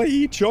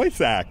Employee Choice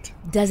Act?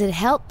 Does it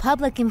help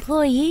public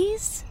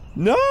employees?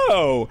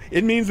 No!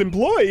 It means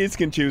employees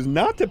can choose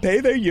not to pay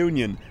their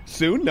union.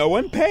 Soon no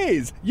one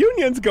pays.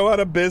 Unions go out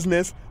of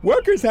business.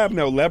 Workers have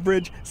no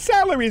leverage.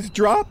 Salaries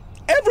drop.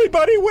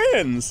 Everybody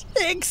wins!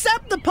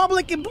 Except the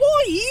public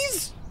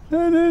employees!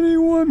 And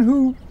anyone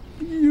who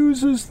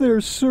uses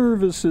their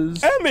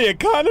services. And the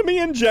economy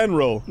in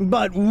general.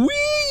 But we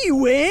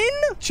win!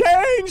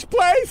 Change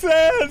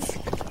places!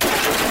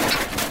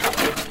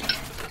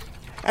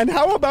 And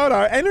how about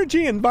our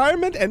Energy,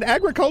 Environment, and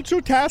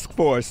Agricultural Task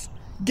Force?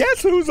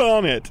 Guess who's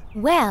on it?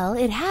 Well,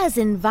 it has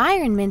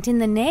environment in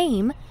the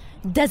name.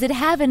 Does it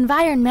have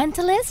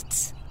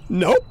environmentalists?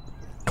 Nope.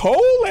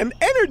 Coal and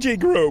energy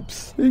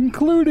groups.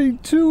 Including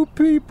 2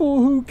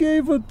 people who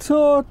gave a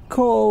talk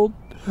called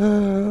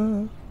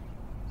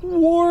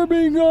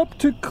Warming Up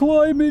to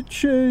Climate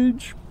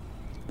Change.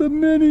 The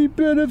many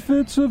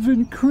benefits of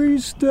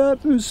increased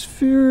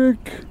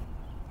atmospheric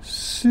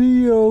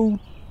CO2.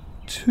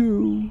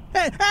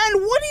 And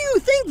what do you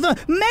think the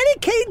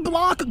Medicaid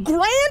Block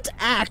Grant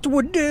Act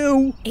would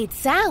do? It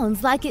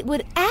sounds like it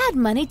would add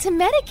money to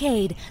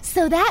Medicaid,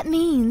 so that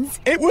means...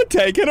 It would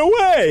take it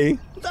away!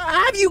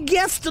 Have you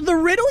guessed the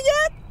riddle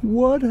yet?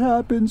 What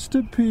happens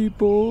to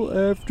people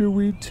after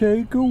we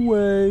take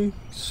away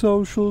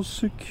Social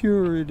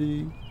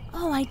Security?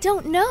 Oh, I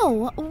don't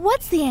know.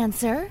 What's the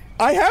answer?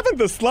 I haven't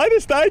the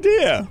slightest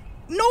idea.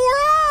 Nor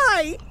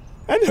I!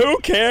 And who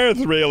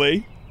cares,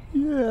 really?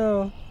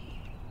 Yeah.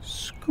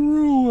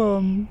 Screw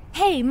 'em.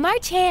 Hey,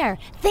 March Hare,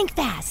 think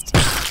fast.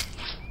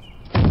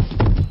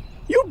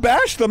 You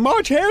bashed the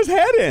March Hare's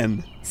head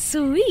in.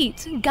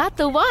 Sweet, got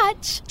the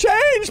watch.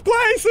 Change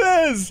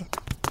places!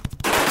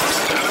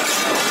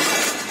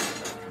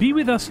 Be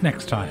with us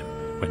next time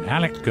when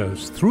Alec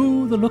goes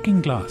through the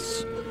looking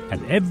glass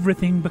and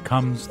everything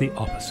becomes the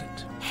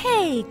opposite.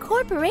 Hey,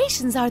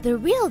 corporations are the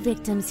real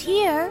victims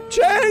here.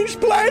 Change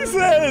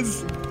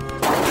places!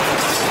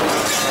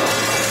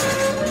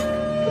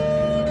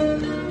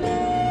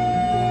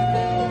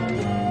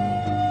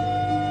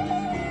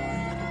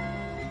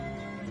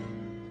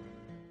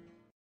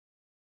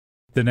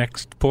 The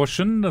next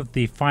portion of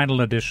the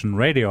Final Edition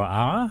Radio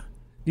Hour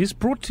is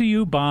brought to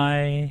you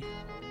by...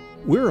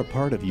 We're a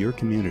part of your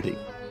community.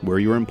 We're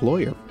your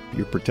employer,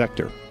 your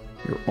protector,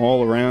 your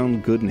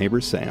all-around good neighbor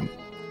Sam.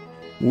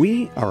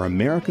 We are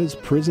America's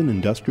prison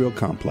industrial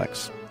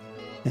complex,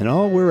 and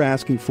all we're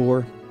asking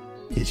for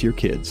is your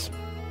kids.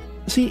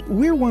 See,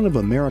 we're one of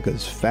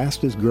America's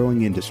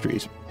fastest-growing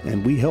industries,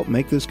 and we help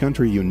make this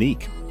country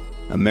unique.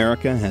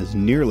 America has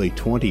nearly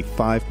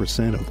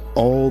 25% of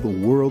all the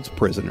world's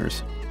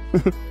prisoners.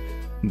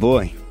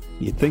 Boy,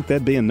 you'd think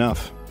that'd be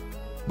enough.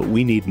 But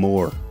we need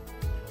more.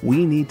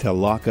 We need to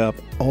lock up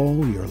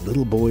all your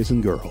little boys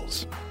and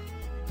girls.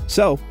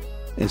 So,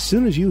 as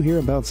soon as you hear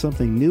about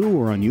something new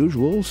or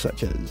unusual,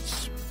 such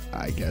as,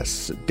 I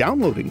guess,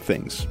 downloading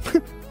things,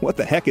 what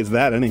the heck is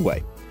that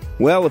anyway?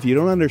 Well, if you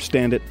don't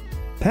understand it,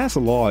 pass a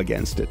law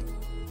against it.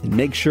 And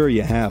make sure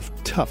you have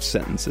tough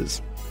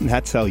sentences.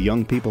 That's how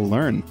young people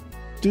learn.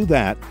 Do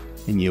that,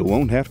 and you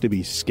won't have to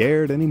be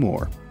scared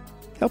anymore.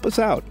 Help us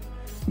out.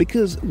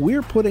 Because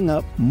we're putting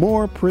up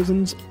more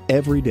prisons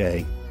every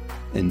day.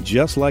 And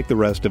just like the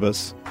rest of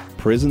us,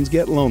 prisons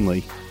get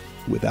lonely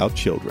without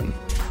children.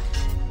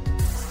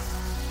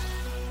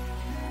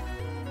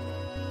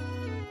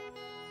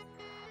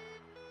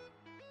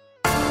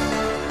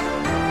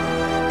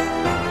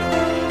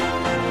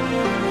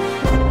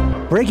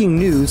 Breaking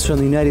news from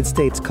the United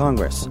States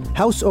Congress.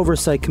 House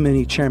Oversight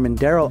Committee Chairman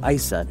Darrell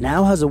Issa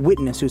now has a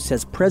witness who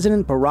says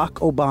President Barack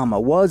Obama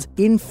was,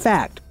 in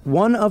fact,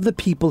 one of the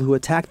people who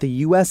attacked the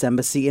U.S.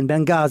 Embassy in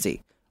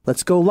Benghazi.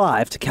 Let's go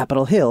live to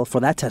Capitol Hill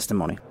for that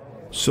testimony.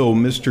 So,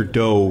 Mr.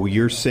 Doe,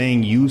 you're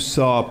saying you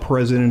saw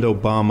President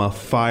Obama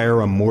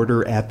fire a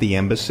mortar at the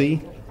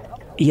embassy?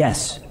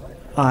 Yes.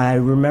 I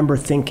remember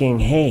thinking,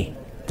 hey,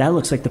 that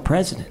looks like the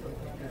president.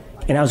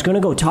 And I was going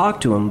to go talk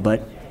to him,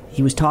 but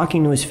he was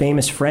talking to his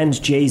famous friends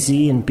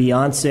Jay-Z and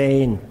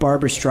Beyonce and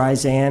Barbra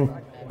Streisand,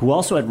 who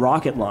also had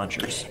rocket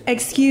launchers.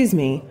 Excuse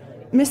me,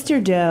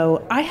 Mr.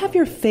 Doe, I have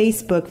your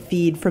Facebook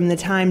feed from the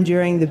time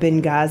during the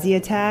Benghazi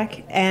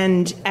attack,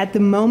 and at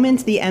the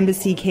moment the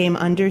embassy came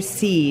under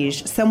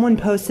siege, someone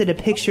posted a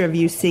picture of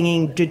you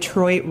singing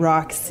Detroit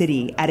Rock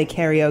City at a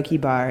karaoke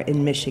bar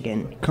in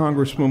Michigan.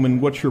 Congresswoman,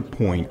 what's your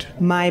point?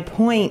 My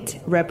point,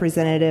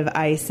 Representative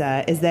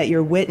Issa, is that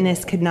your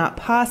witness could not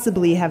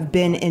possibly have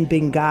been in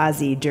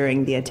Benghazi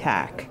during the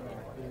attack.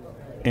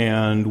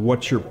 And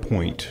what's your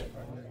point?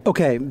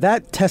 Okay,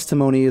 that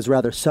testimony is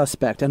rather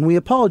suspect, and we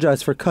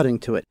apologize for cutting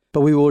to it,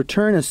 but we will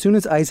return as soon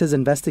as ICE's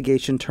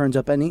investigation turns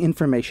up any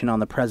information on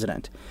the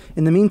president.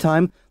 In the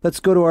meantime, let's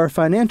go to our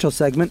financial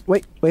segment.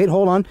 Wait,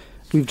 hold on.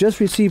 We've just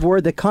received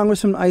word that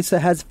Congressman Issa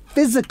has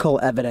physical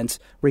evidence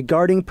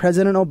regarding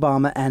President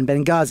Obama and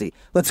Benghazi.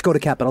 Let's go to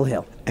Capitol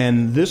Hill.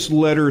 And this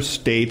letter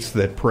states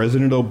that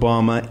President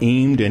Obama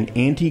aimed an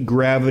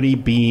anti-gravity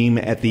beam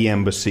at the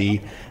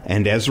embassy,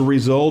 and as a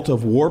result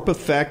of warp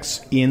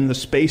effects in the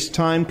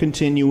space-time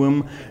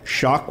continuum,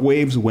 shock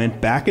waves went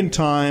back in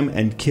time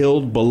and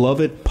killed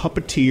beloved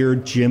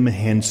puppeteer Jim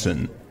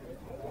Henson.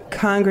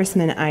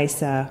 Congressman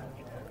Issa,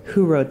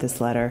 who wrote this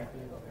letter?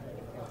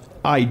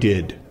 I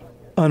did.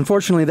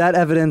 Unfortunately, that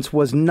evidence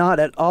was not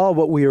at all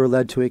what we were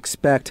led to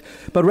expect.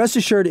 But rest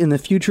assured, in the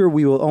future,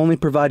 we will only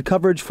provide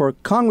coverage for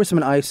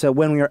Congressman Issa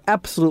when we are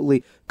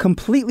absolutely,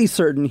 completely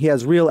certain he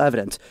has real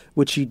evidence,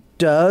 which he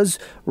does.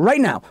 Right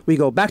now, we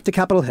go back to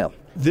Capitol Hill.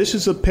 This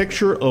is a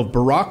picture of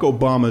Barack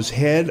Obama's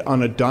head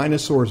on a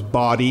dinosaur's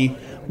body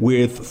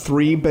with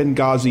 3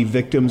 Benghazi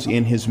victims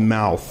in his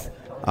mouth.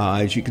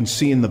 As you can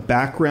see in the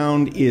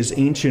background is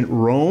ancient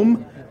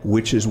Rome,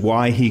 which is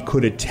why he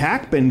could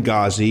attack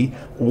Benghazi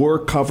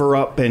or cover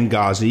up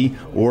Benghazi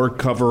or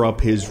cover up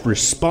his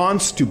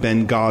response to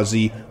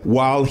Benghazi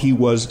while he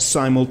was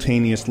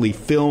simultaneously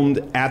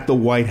filmed at the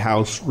White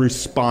House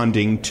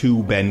responding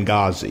to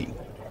Benghazi.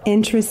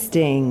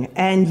 Interesting.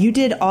 And you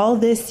did all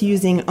this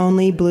using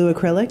only blue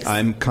acrylics?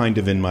 I'm kind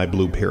of in my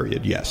blue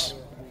period, yes.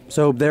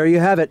 So there you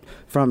have it,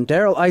 from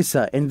Darrell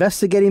Issa,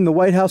 investigating the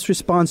White House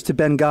response to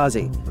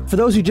Benghazi. For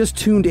those who just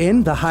tuned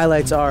in, the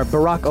highlights are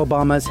Barack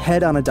Obama's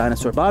head on a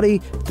dinosaur body,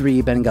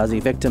 3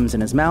 Benghazi victims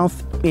in his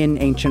mouth, in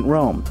ancient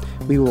Rome.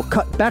 We will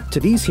cut back to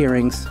these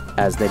hearings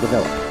as they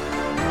develop.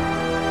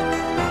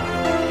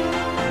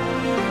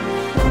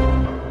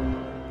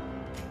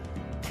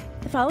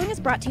 The following is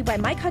brought to you by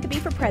Mike Huckabee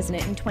for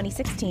President in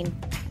 2016.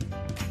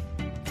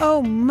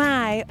 Oh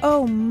my,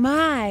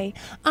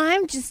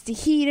 I'm just a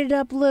heated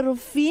up little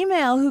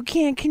female who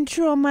can't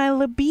control my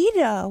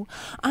libido.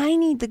 I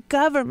need the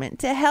government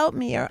to help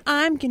me or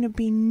I'm gonna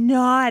be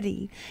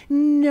naughty.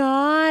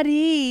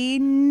 Naughty,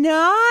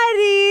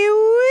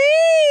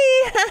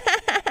 wee!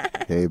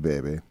 Hey,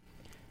 baby.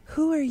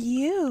 Who are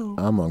you?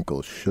 I'm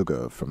Uncle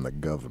Sugar from the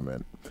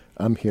government.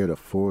 I'm here to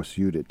force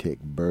you to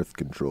take birth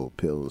control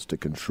pills to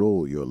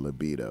control your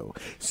libido,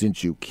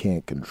 since you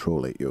can't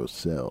control it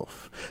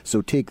yourself.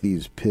 So take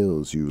these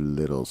pills, you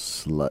little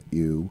slut,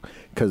 you.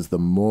 'Cause the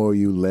more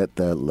you let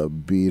that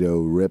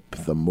libido rip,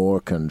 the more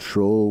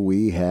control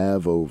we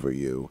have over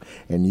you.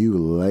 And you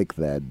like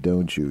that,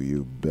 don't you,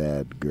 you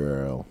bad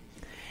girl?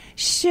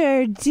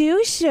 Sure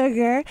do,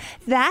 sugar.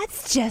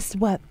 That's just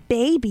what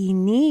baby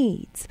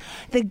needs.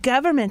 The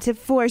government have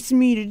forced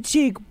me to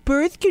take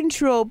birth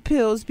control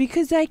pills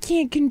because I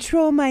can't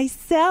control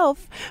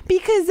myself,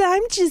 because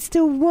I'm just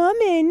a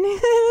woman.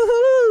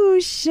 Ooh,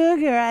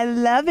 sugar, I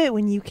love it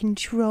when you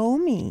control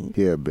me.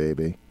 Here,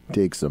 baby,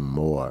 take some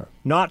more.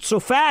 Not so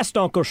fast,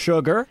 Uncle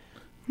Sugar.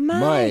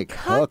 Mike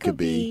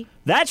Huckabee.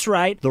 That's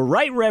right, the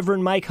Right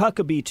Reverend Mike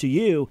Huckabee to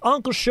you.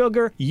 Uncle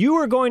Sugar, you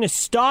are going to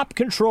stop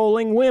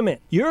controlling women.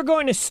 You're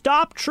going to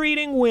stop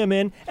treating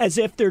women as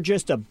if they're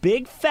just a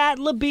big fat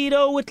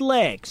libido with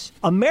legs.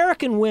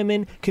 American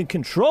women can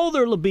control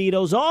their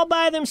libidos all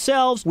by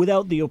themselves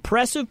without the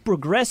oppressive,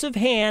 progressive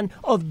hand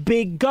of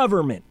big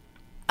government.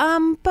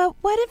 But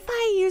what if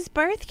I use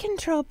birth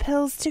control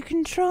pills to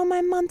control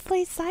my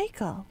monthly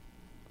cycle?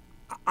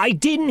 I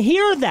didn't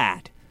hear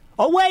that.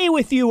 Away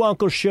with you,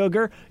 Uncle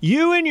Sugar.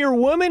 You and your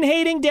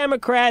woman-hating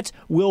Democrats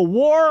will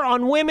war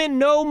on women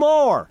no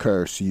more.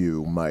 Curse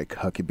you, Mike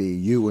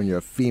Huckabee. You and your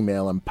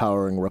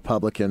female-empowering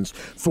Republicans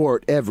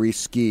thwart every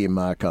scheme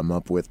I come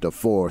up with to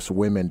force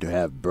women to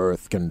have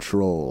birth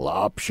control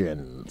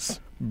options.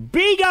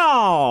 Be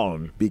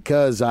gone!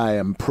 Because I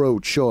am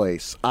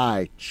pro-choice,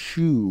 I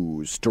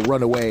choose to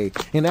run away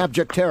in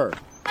abject terror.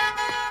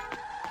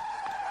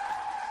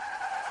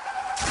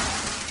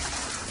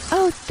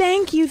 Oh,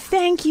 thank you,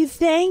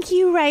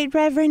 Right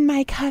Reverend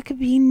Mike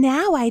Huckabee.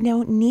 Now I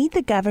don't need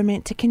the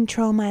government to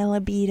control my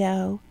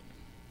libido.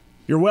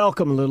 You're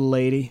welcome, little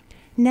lady.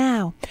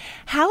 Now,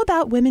 how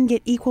about women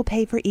get equal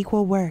pay for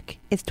equal work?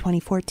 It's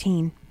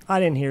 2014. I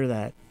didn't hear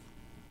that,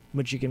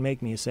 but you can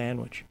make me a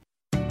sandwich.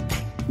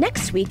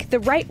 Next week, the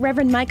Right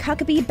Reverend Mike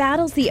Huckabee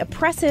battles the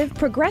oppressive,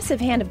 progressive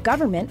hand of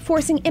government,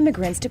 forcing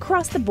immigrants to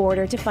cross the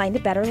border to find a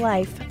better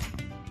life.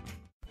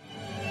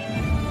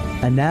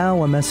 And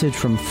now a message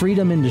from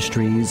Freedom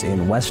Industries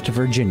in West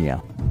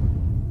Virginia.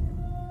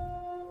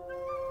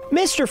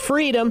 Mr.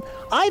 Freedom,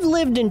 I've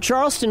lived in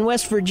Charleston,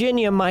 West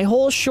Virginia my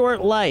whole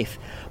short life,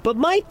 but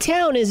my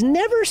town has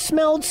never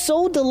smelled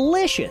so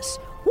delicious.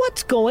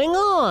 What's going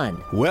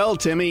on? Well,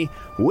 Timmy,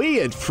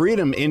 we at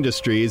Freedom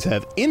Industries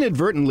have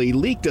inadvertently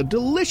leaked a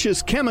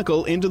delicious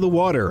chemical into the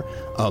water.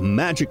 A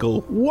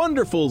magical,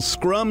 wonderful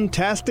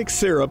scrum-tastic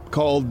syrup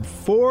called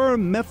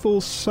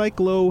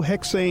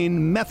 4-methylcyclohexane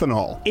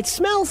methanol. It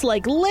smells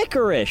like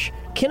licorice.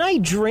 Can I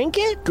drink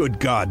it? Good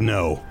God,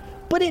 no.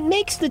 But it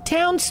makes the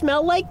town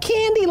smell like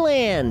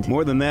Candyland.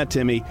 More than that,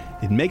 Timmy,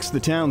 it makes the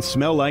town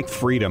smell like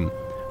freedom.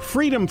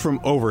 Freedom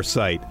from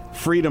oversight.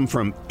 Freedom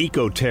from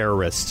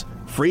eco-terrorists.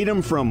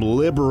 Freedom from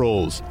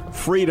liberals.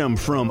 Freedom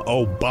from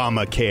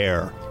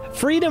Obamacare.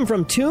 Freedom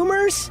from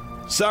tumors?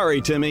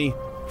 Sorry, Timmy.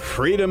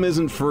 Freedom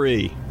isn't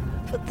free.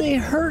 But they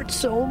hurt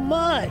so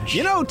much.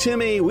 You know,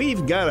 Timmy,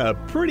 we've got a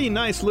pretty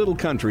nice little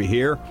country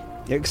here.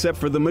 Except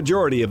for the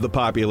majority of the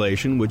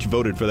population, which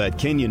voted for that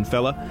Kenyan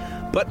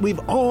fella. But we've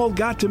all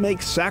got to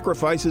make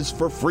sacrifices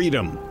for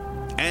freedom.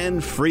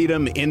 And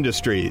Freedom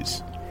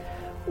Industries.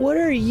 What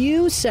are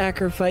you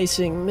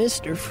sacrificing,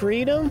 Mr.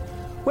 Freedom?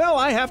 Well,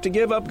 I have to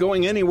give up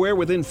going anywhere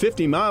within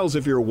 50 miles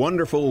of your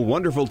wonderful,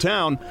 wonderful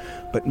town.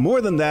 But more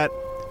than that,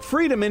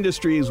 Freedom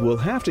Industries will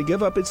have to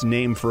give up its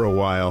name for a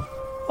while.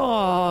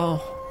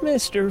 Oh,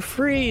 Mr.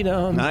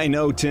 Freedom. I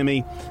know,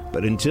 Timmy,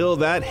 but until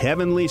that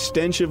heavenly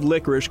stench of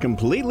licorice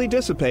completely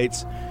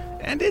dissipates,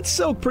 and it's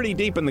so pretty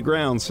deep in the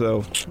ground,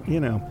 so,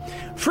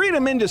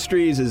 Freedom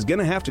Industries is going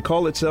to have to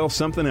call itself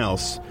something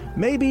else.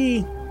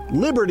 Maybe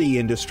Liberty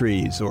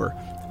Industries, or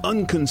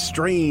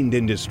Unconstrained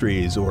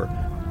Industries, or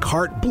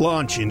Carte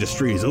Blanche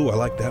Industries. Oh, I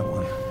like that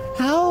one.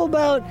 How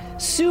about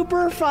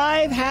Super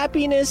 5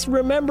 Happiness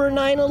Remember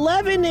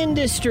 9/11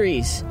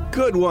 Industries?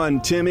 Good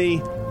one,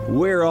 Timmy.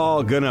 We're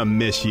all gonna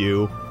miss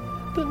you.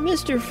 But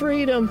Mr.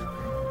 Freedom,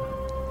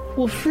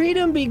 will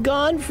freedom be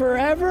gone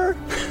forever?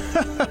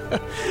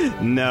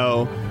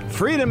 No,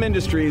 Freedom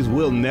Industries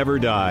will never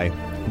die.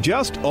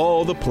 Just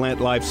all the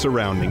plant life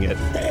surrounding it.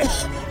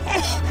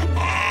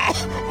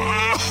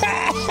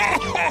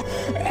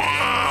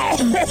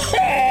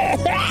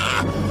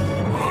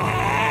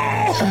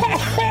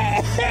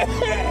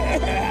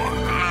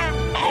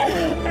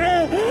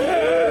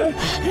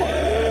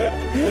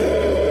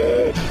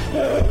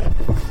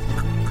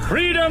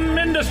 Freedom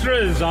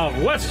Industries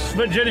of West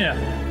Virginia.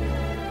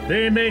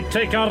 They may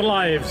take our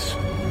lives,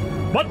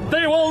 but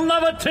they will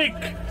never take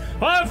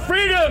our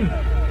freedom.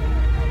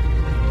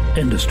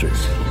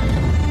 Industries.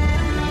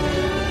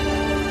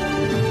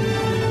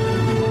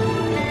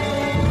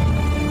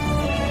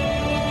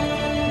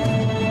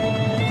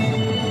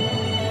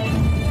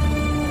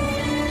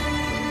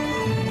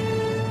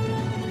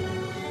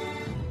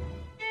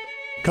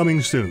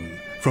 Coming soon,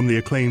 from the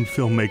acclaimed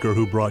filmmaker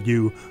who brought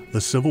you The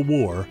Civil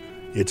War,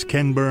 it's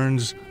Ken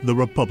Burns' The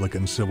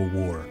Republican Civil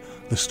War,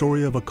 the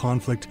story of a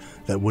conflict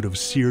that would have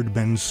seared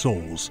men's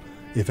souls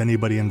if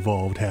anybody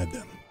involved had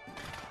them.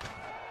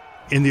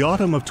 In the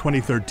autumn of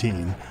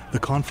 2013, the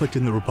conflict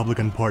in the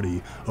Republican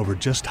Party over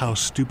just how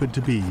stupid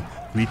to be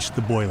reached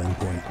the boiling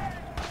point.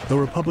 Though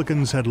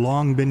Republicans had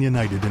long been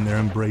united in their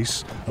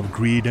embrace of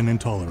greed and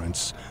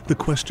intolerance, the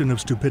question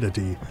of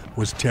stupidity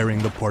was tearing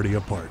the party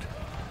apart.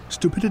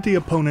 Stupidity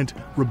opponent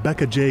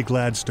Rebecca J.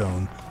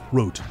 Gladstone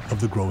wrote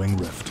of the growing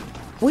rift.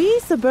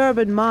 We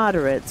suburban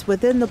moderates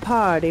within the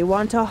party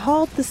want to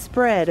halt the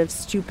spread of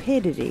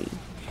stupidity.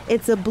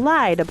 It's a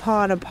blight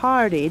upon a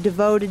party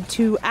devoted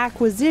to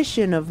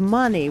acquisition of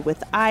money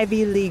with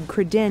Ivy League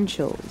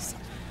credentials.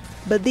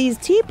 But these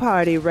Tea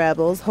Party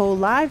rebels' whole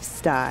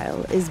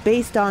lifestyle is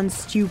based on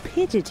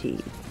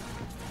stupidity.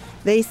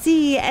 They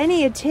see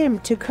any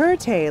attempt to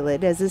curtail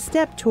it as a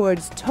step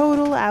towards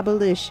total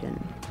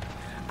abolition.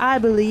 I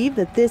believe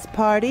that this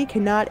party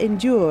cannot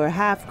endure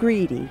half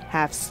greedy,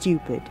 half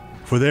stupid.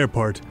 For their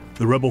part,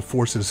 the rebel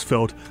forces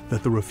felt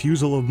that the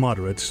refusal of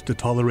moderates to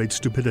tolerate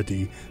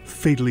stupidity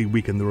fatally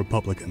weakened the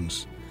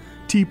Republicans.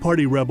 Tea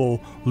Party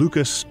rebel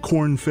Lucas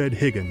Corn-Fed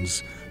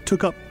Higgins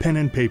took up pen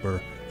and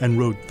paper and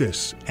wrote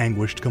this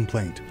anguished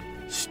complaint.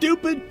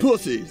 Stupid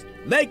pussies,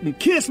 they can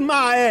kiss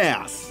my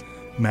ass!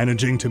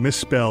 Managing to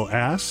misspell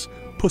ass,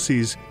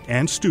 pussies,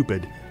 and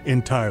stupid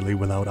entirely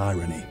without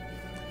irony.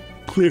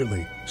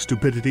 Clearly,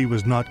 stupidity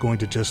was not going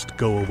to just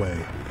go away.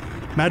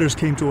 Matters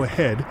came to a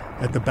head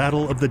at the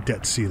Battle of the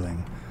Debt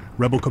Ceiling.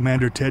 Rebel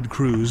Commander Ted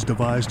Cruz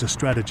devised a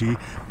strategy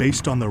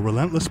based on the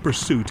relentless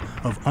pursuit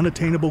of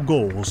unattainable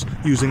goals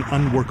using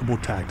unworkable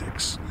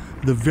tactics,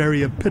 the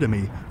very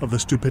epitome of the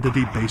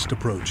stupidity-based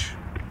approach.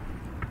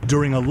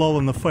 During a lull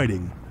in the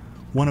fighting,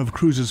 one of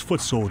Cruz's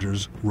foot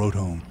soldiers wrote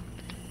home.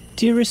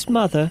 Dearest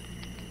Mother,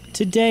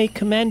 today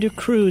Commander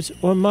Cruz,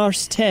 or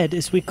Mars Ted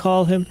as we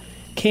call him,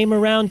 came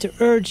around to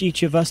urge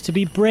each of us to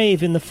be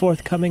brave in the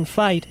forthcoming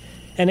fight,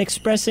 and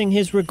expressing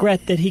his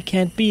regret that he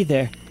can't be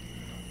there.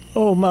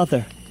 Oh,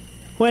 Mother,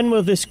 when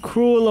will this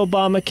cruel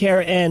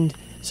Obamacare end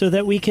so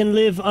that we can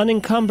live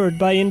unencumbered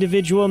by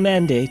individual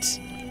mandates?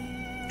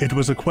 It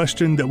was a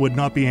question that would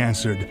not be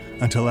answered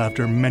until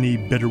after many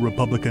bitter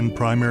Republican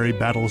primary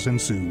battles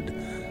ensued.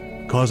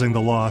 causing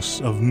the loss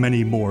of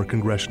many more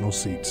congressional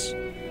seats.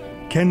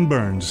 Ken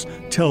Burns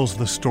tells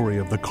the story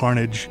of the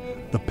carnage,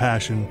 the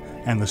passion,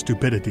 and the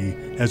stupidity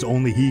as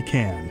only he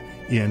can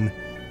in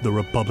The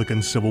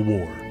Republican Civil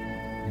War.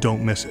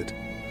 Don't miss it.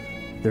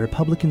 The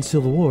Republican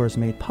Civil War is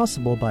made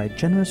possible by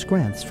generous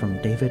grants from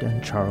David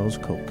and Charles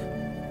Koch.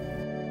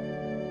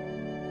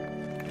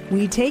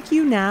 We take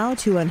you now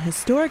to an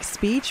historic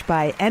speech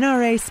by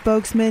NRA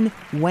spokesman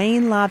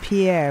Wayne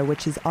LaPierre,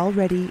 which is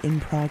already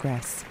in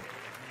progress.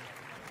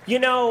 You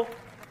know,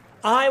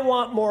 I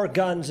want more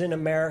guns in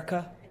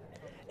America,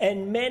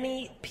 and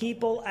many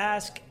people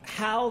ask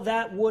how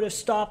that would have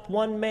stopped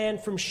one man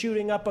from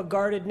shooting up a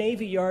guarded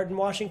Navy yard in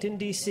Washington,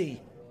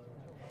 D.C.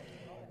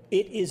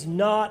 It is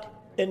not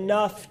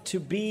enough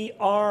to be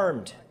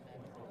armed.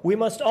 We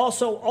must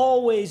also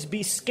always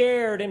be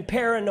scared and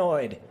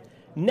paranoid,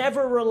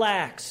 never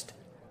relaxed,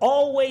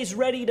 always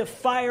ready to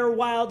fire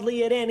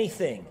wildly at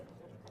anything.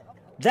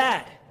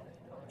 That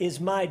is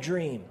my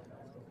dream.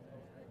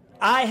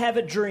 I have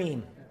a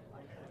dream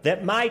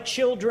that my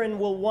children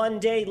will one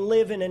day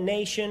live in a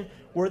nation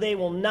where they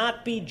will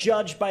not be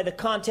judged by the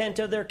content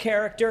of their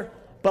character,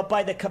 but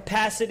by the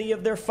capacity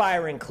of their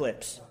firing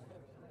clips.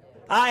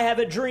 I have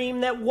a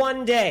dream that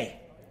one day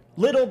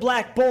little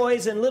black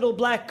boys and little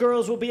black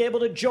girls will be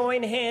able to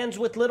join hands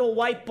with little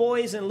white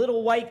boys and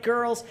little white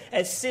girls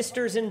as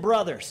sisters and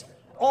brothers,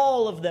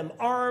 all of them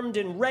armed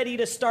and ready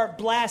to start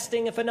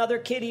blasting if another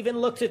kid even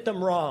looks at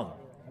them wrong.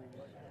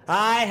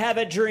 I have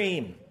a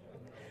dream.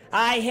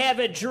 I have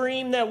a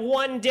dream that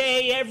one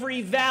day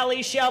every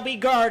valley shall be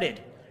guarded,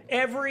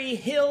 every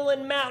hill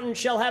and mountain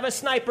shall have a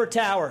sniper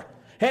tower,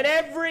 and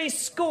every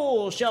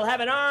school shall have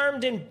an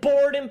armed and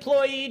bored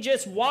employee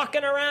just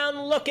walking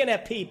around looking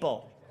at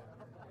people.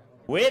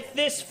 With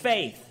this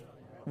faith,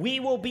 we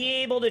will be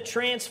able to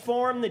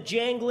transform the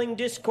jangling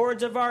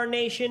discords of our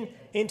nation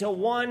into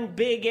one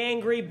big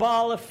angry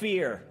ball of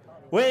fear,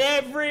 with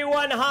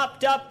everyone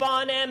hopped up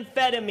on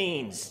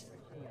amphetamines,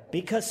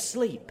 because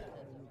sleep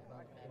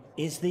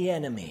is the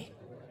enemy.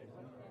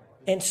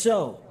 And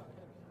so,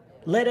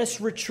 let us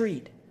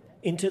retreat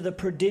into the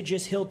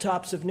prodigious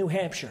hilltops of New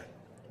Hampshire.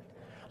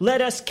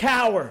 Let us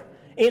cower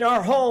in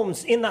our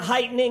homes in the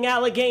heightening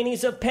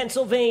Alleghenies of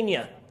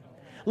Pennsylvania.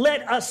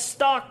 Let us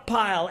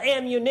stockpile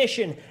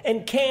ammunition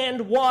and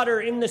canned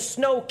water in the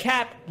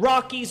snow-capped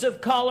Rockies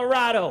of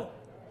Colorado.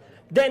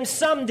 Then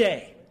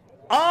someday,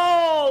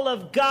 all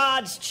of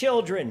God's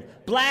children,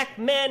 black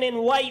men and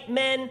white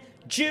men,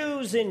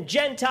 Jews and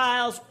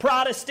Gentiles,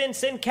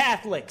 Protestants and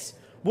Catholics,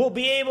 will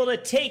be able to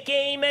take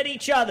aim at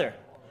each other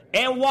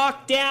and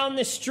walk down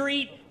the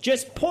street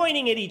just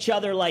pointing at each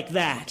other like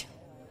that,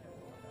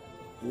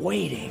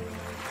 waiting.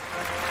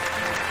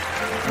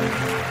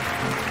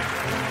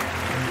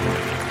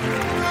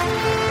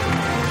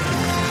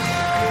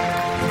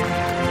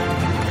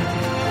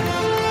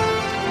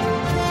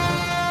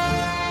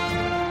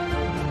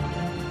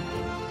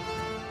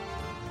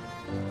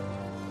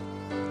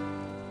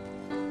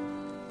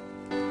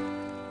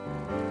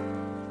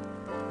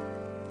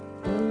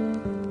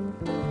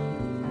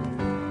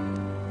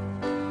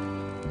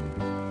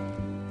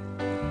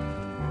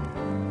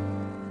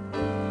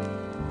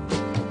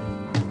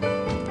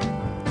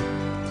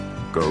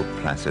 Go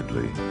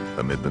placidly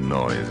amid the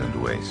noise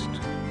and waste,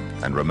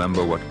 and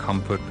remember what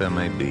comfort there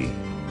may be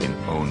in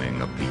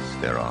owning a piece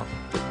thereof.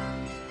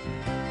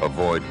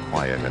 Avoid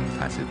quiet and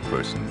passive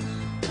persons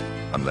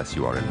unless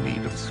you are in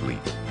need of sleep.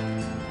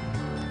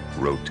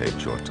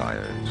 Rotate your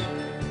tires.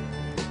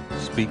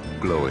 Speak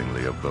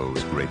glowingly of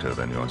those greater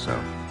than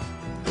yourself,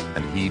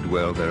 and heed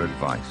well their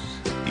advice,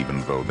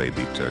 even though they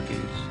be turkeys.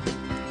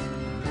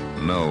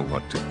 Know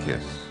what to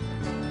kiss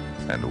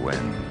and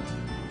when.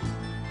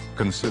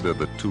 Consider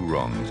that 2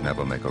 wrongs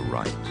never make a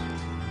right,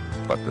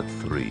 but that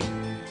 3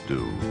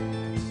 do.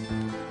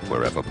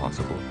 Wherever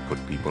possible, put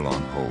people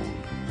on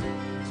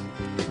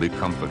hold. Be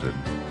comforted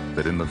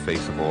that in the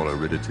face of all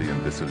aridity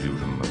and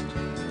disillusionment,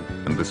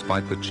 and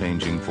despite the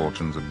changing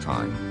fortunes of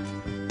time,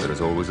 there is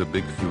always a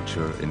big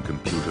future in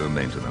computer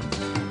maintenance.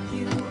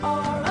 You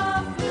are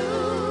a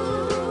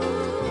fluke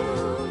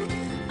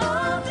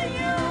of the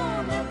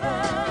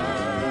universe.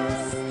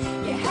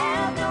 You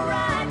have no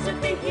right to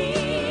be here.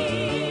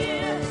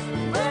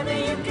 Whether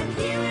you can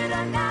hear it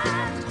or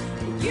not,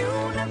 the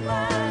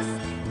universe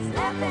is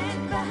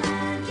laughing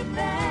behind your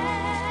back.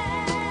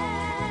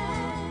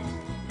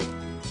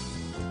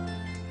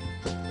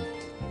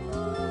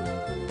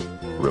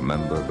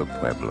 Remember the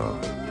Pueblo.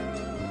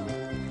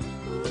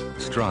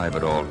 Strive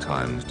at all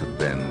times to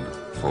bend,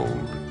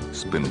 fold,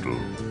 spindle,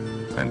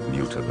 and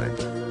mutilate.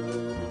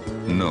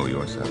 Know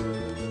yourself.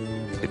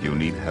 If you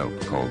need help,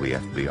 call the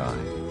FBI.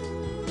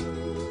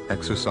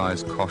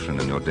 Exercise caution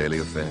in your daily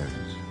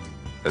affairs,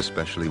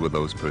 especially with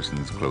those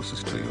persons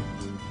closest to you.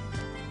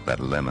 That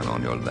lemon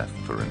on your left,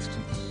 for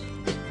instance.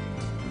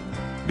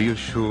 Be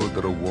assured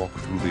that a walk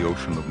through the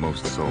ocean of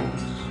most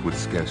souls would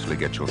scarcely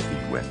get your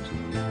feet wet.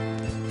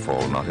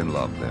 Fall not in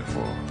love,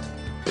 therefore.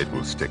 It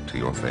will stick to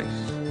your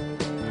face.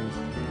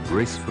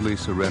 Gracefully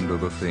surrender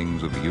the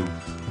things of youth,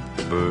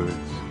 birds,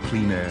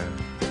 clean air,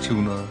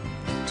 tuna,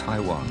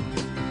 Taiwan,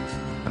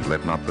 and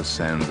let not the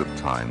sands of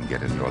time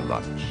get in your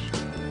lunch.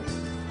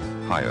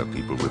 Hire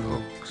people with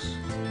hooks.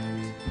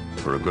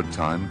 For a good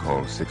time,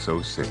 call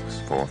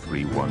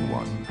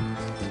 606-4311.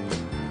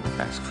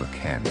 Ask for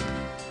Ken.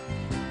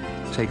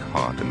 Take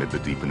heart amid the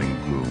deepening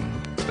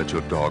gloom that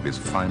your dog is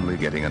finally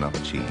getting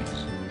enough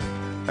cheese.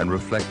 And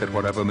reflect that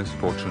whatever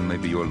misfortune may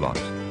be your lot,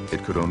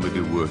 it could only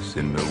be worse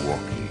in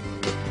Milwaukee.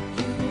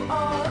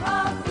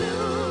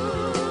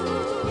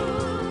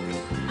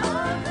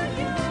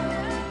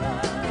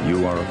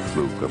 You are a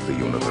fluke of the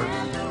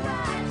universe.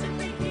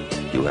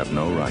 You have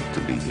no right to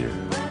be here.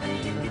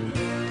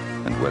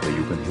 And whether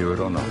you can hear it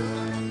or not,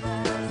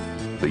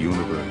 the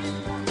universe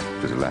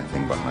is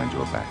laughing behind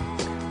your back.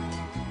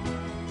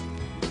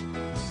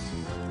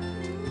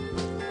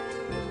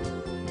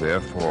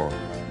 Therefore,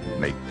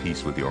 make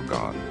peace with your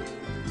God,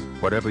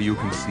 whatever you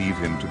conceive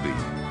him to be,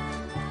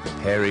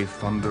 hairy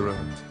thunderer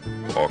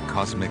or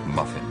cosmic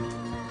muffin.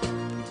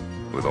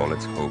 With all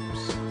its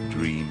hopes,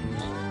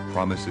 dreams,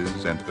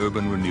 promises, and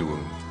urban renewal,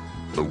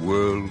 the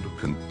world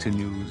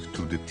continues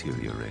to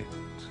deteriorate.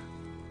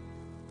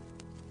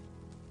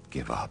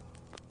 Give up.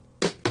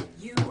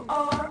 You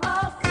are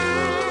a fool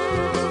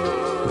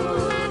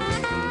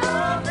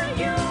of the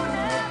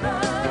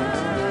universe.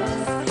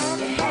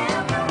 You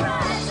have no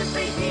right to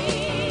be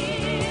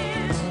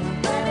here,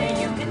 whether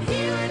you can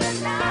hear it or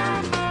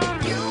not.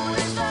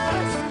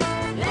 Universe,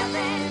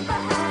 living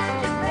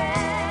behind your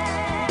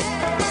back.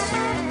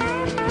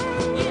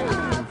 You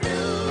are a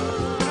fool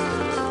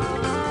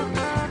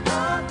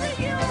of the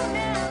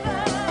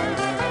universe.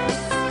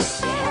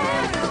 You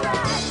have no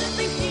right to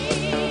be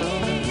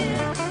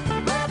here,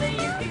 whether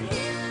you can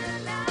hear it or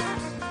not.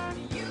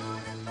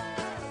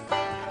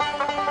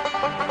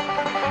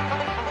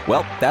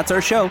 Well, that's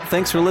our show.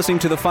 Thanks for listening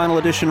to the Final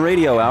Edition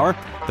Radio Hour.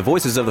 The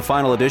voices of the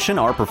Final Edition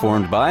are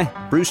performed by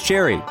Bruce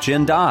Cherry,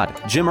 Jen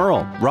Dodd, Jim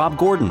Earl, Rob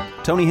Gordon,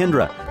 Tony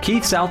Hindra,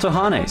 Keith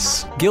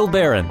Saltajanes, Gil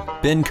Barron,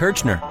 Ben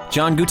Kirchner,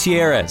 John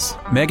Gutierrez,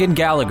 Megan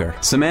Gallagher,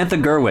 Samantha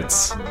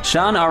Gerwitz,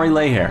 Sean Ari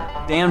Leher,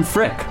 Dan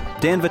Frick,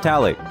 Dan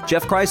Vitale,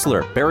 Jeff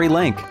Chrysler, Barry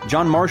Lank,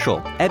 John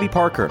Marshall, Abby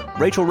Parker,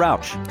 Rachel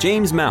Rauch,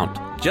 James Mount,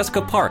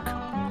 Jessica Park,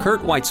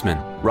 Kurt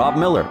Weitzman, Rob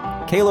Miller,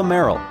 Kayla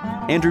Merrill,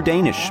 Andrew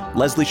Danish,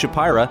 Leslie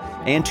Shapira,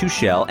 Ann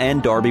Tuchel,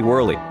 and Darby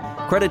Worley.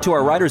 Credit to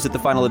our writers at the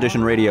Final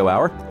Edition Radio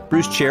Hour: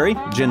 Bruce Cherry,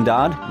 Jen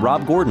Dodd,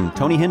 Rob Gordon,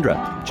 Tony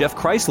Hindra, Jeff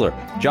Chrysler,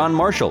 John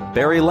Marshall,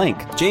 Barry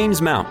Lank,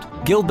 James Mount,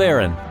 Gil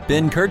Barron,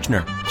 Ben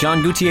Kirchner,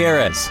 John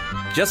Gutierrez,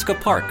 Jessica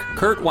Park,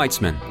 Kurt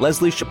Weitzman,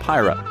 Leslie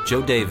Shapira,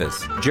 Joe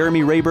Davis,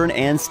 Jeremy Rayburn,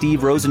 and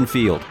Steve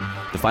Rosenfield.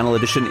 The Final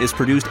Edition is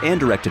produced and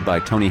directed by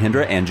Tony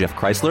Hindra and Jeff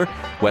Chrysler.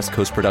 West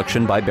Coast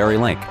production by Barry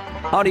Lank.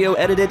 Audio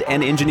edited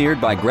and engineered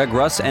by Greg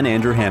Russ and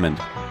Andrew Hammond.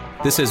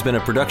 This has been a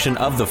production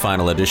of the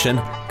Final Edition.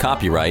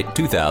 Copyright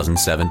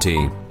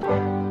 2017.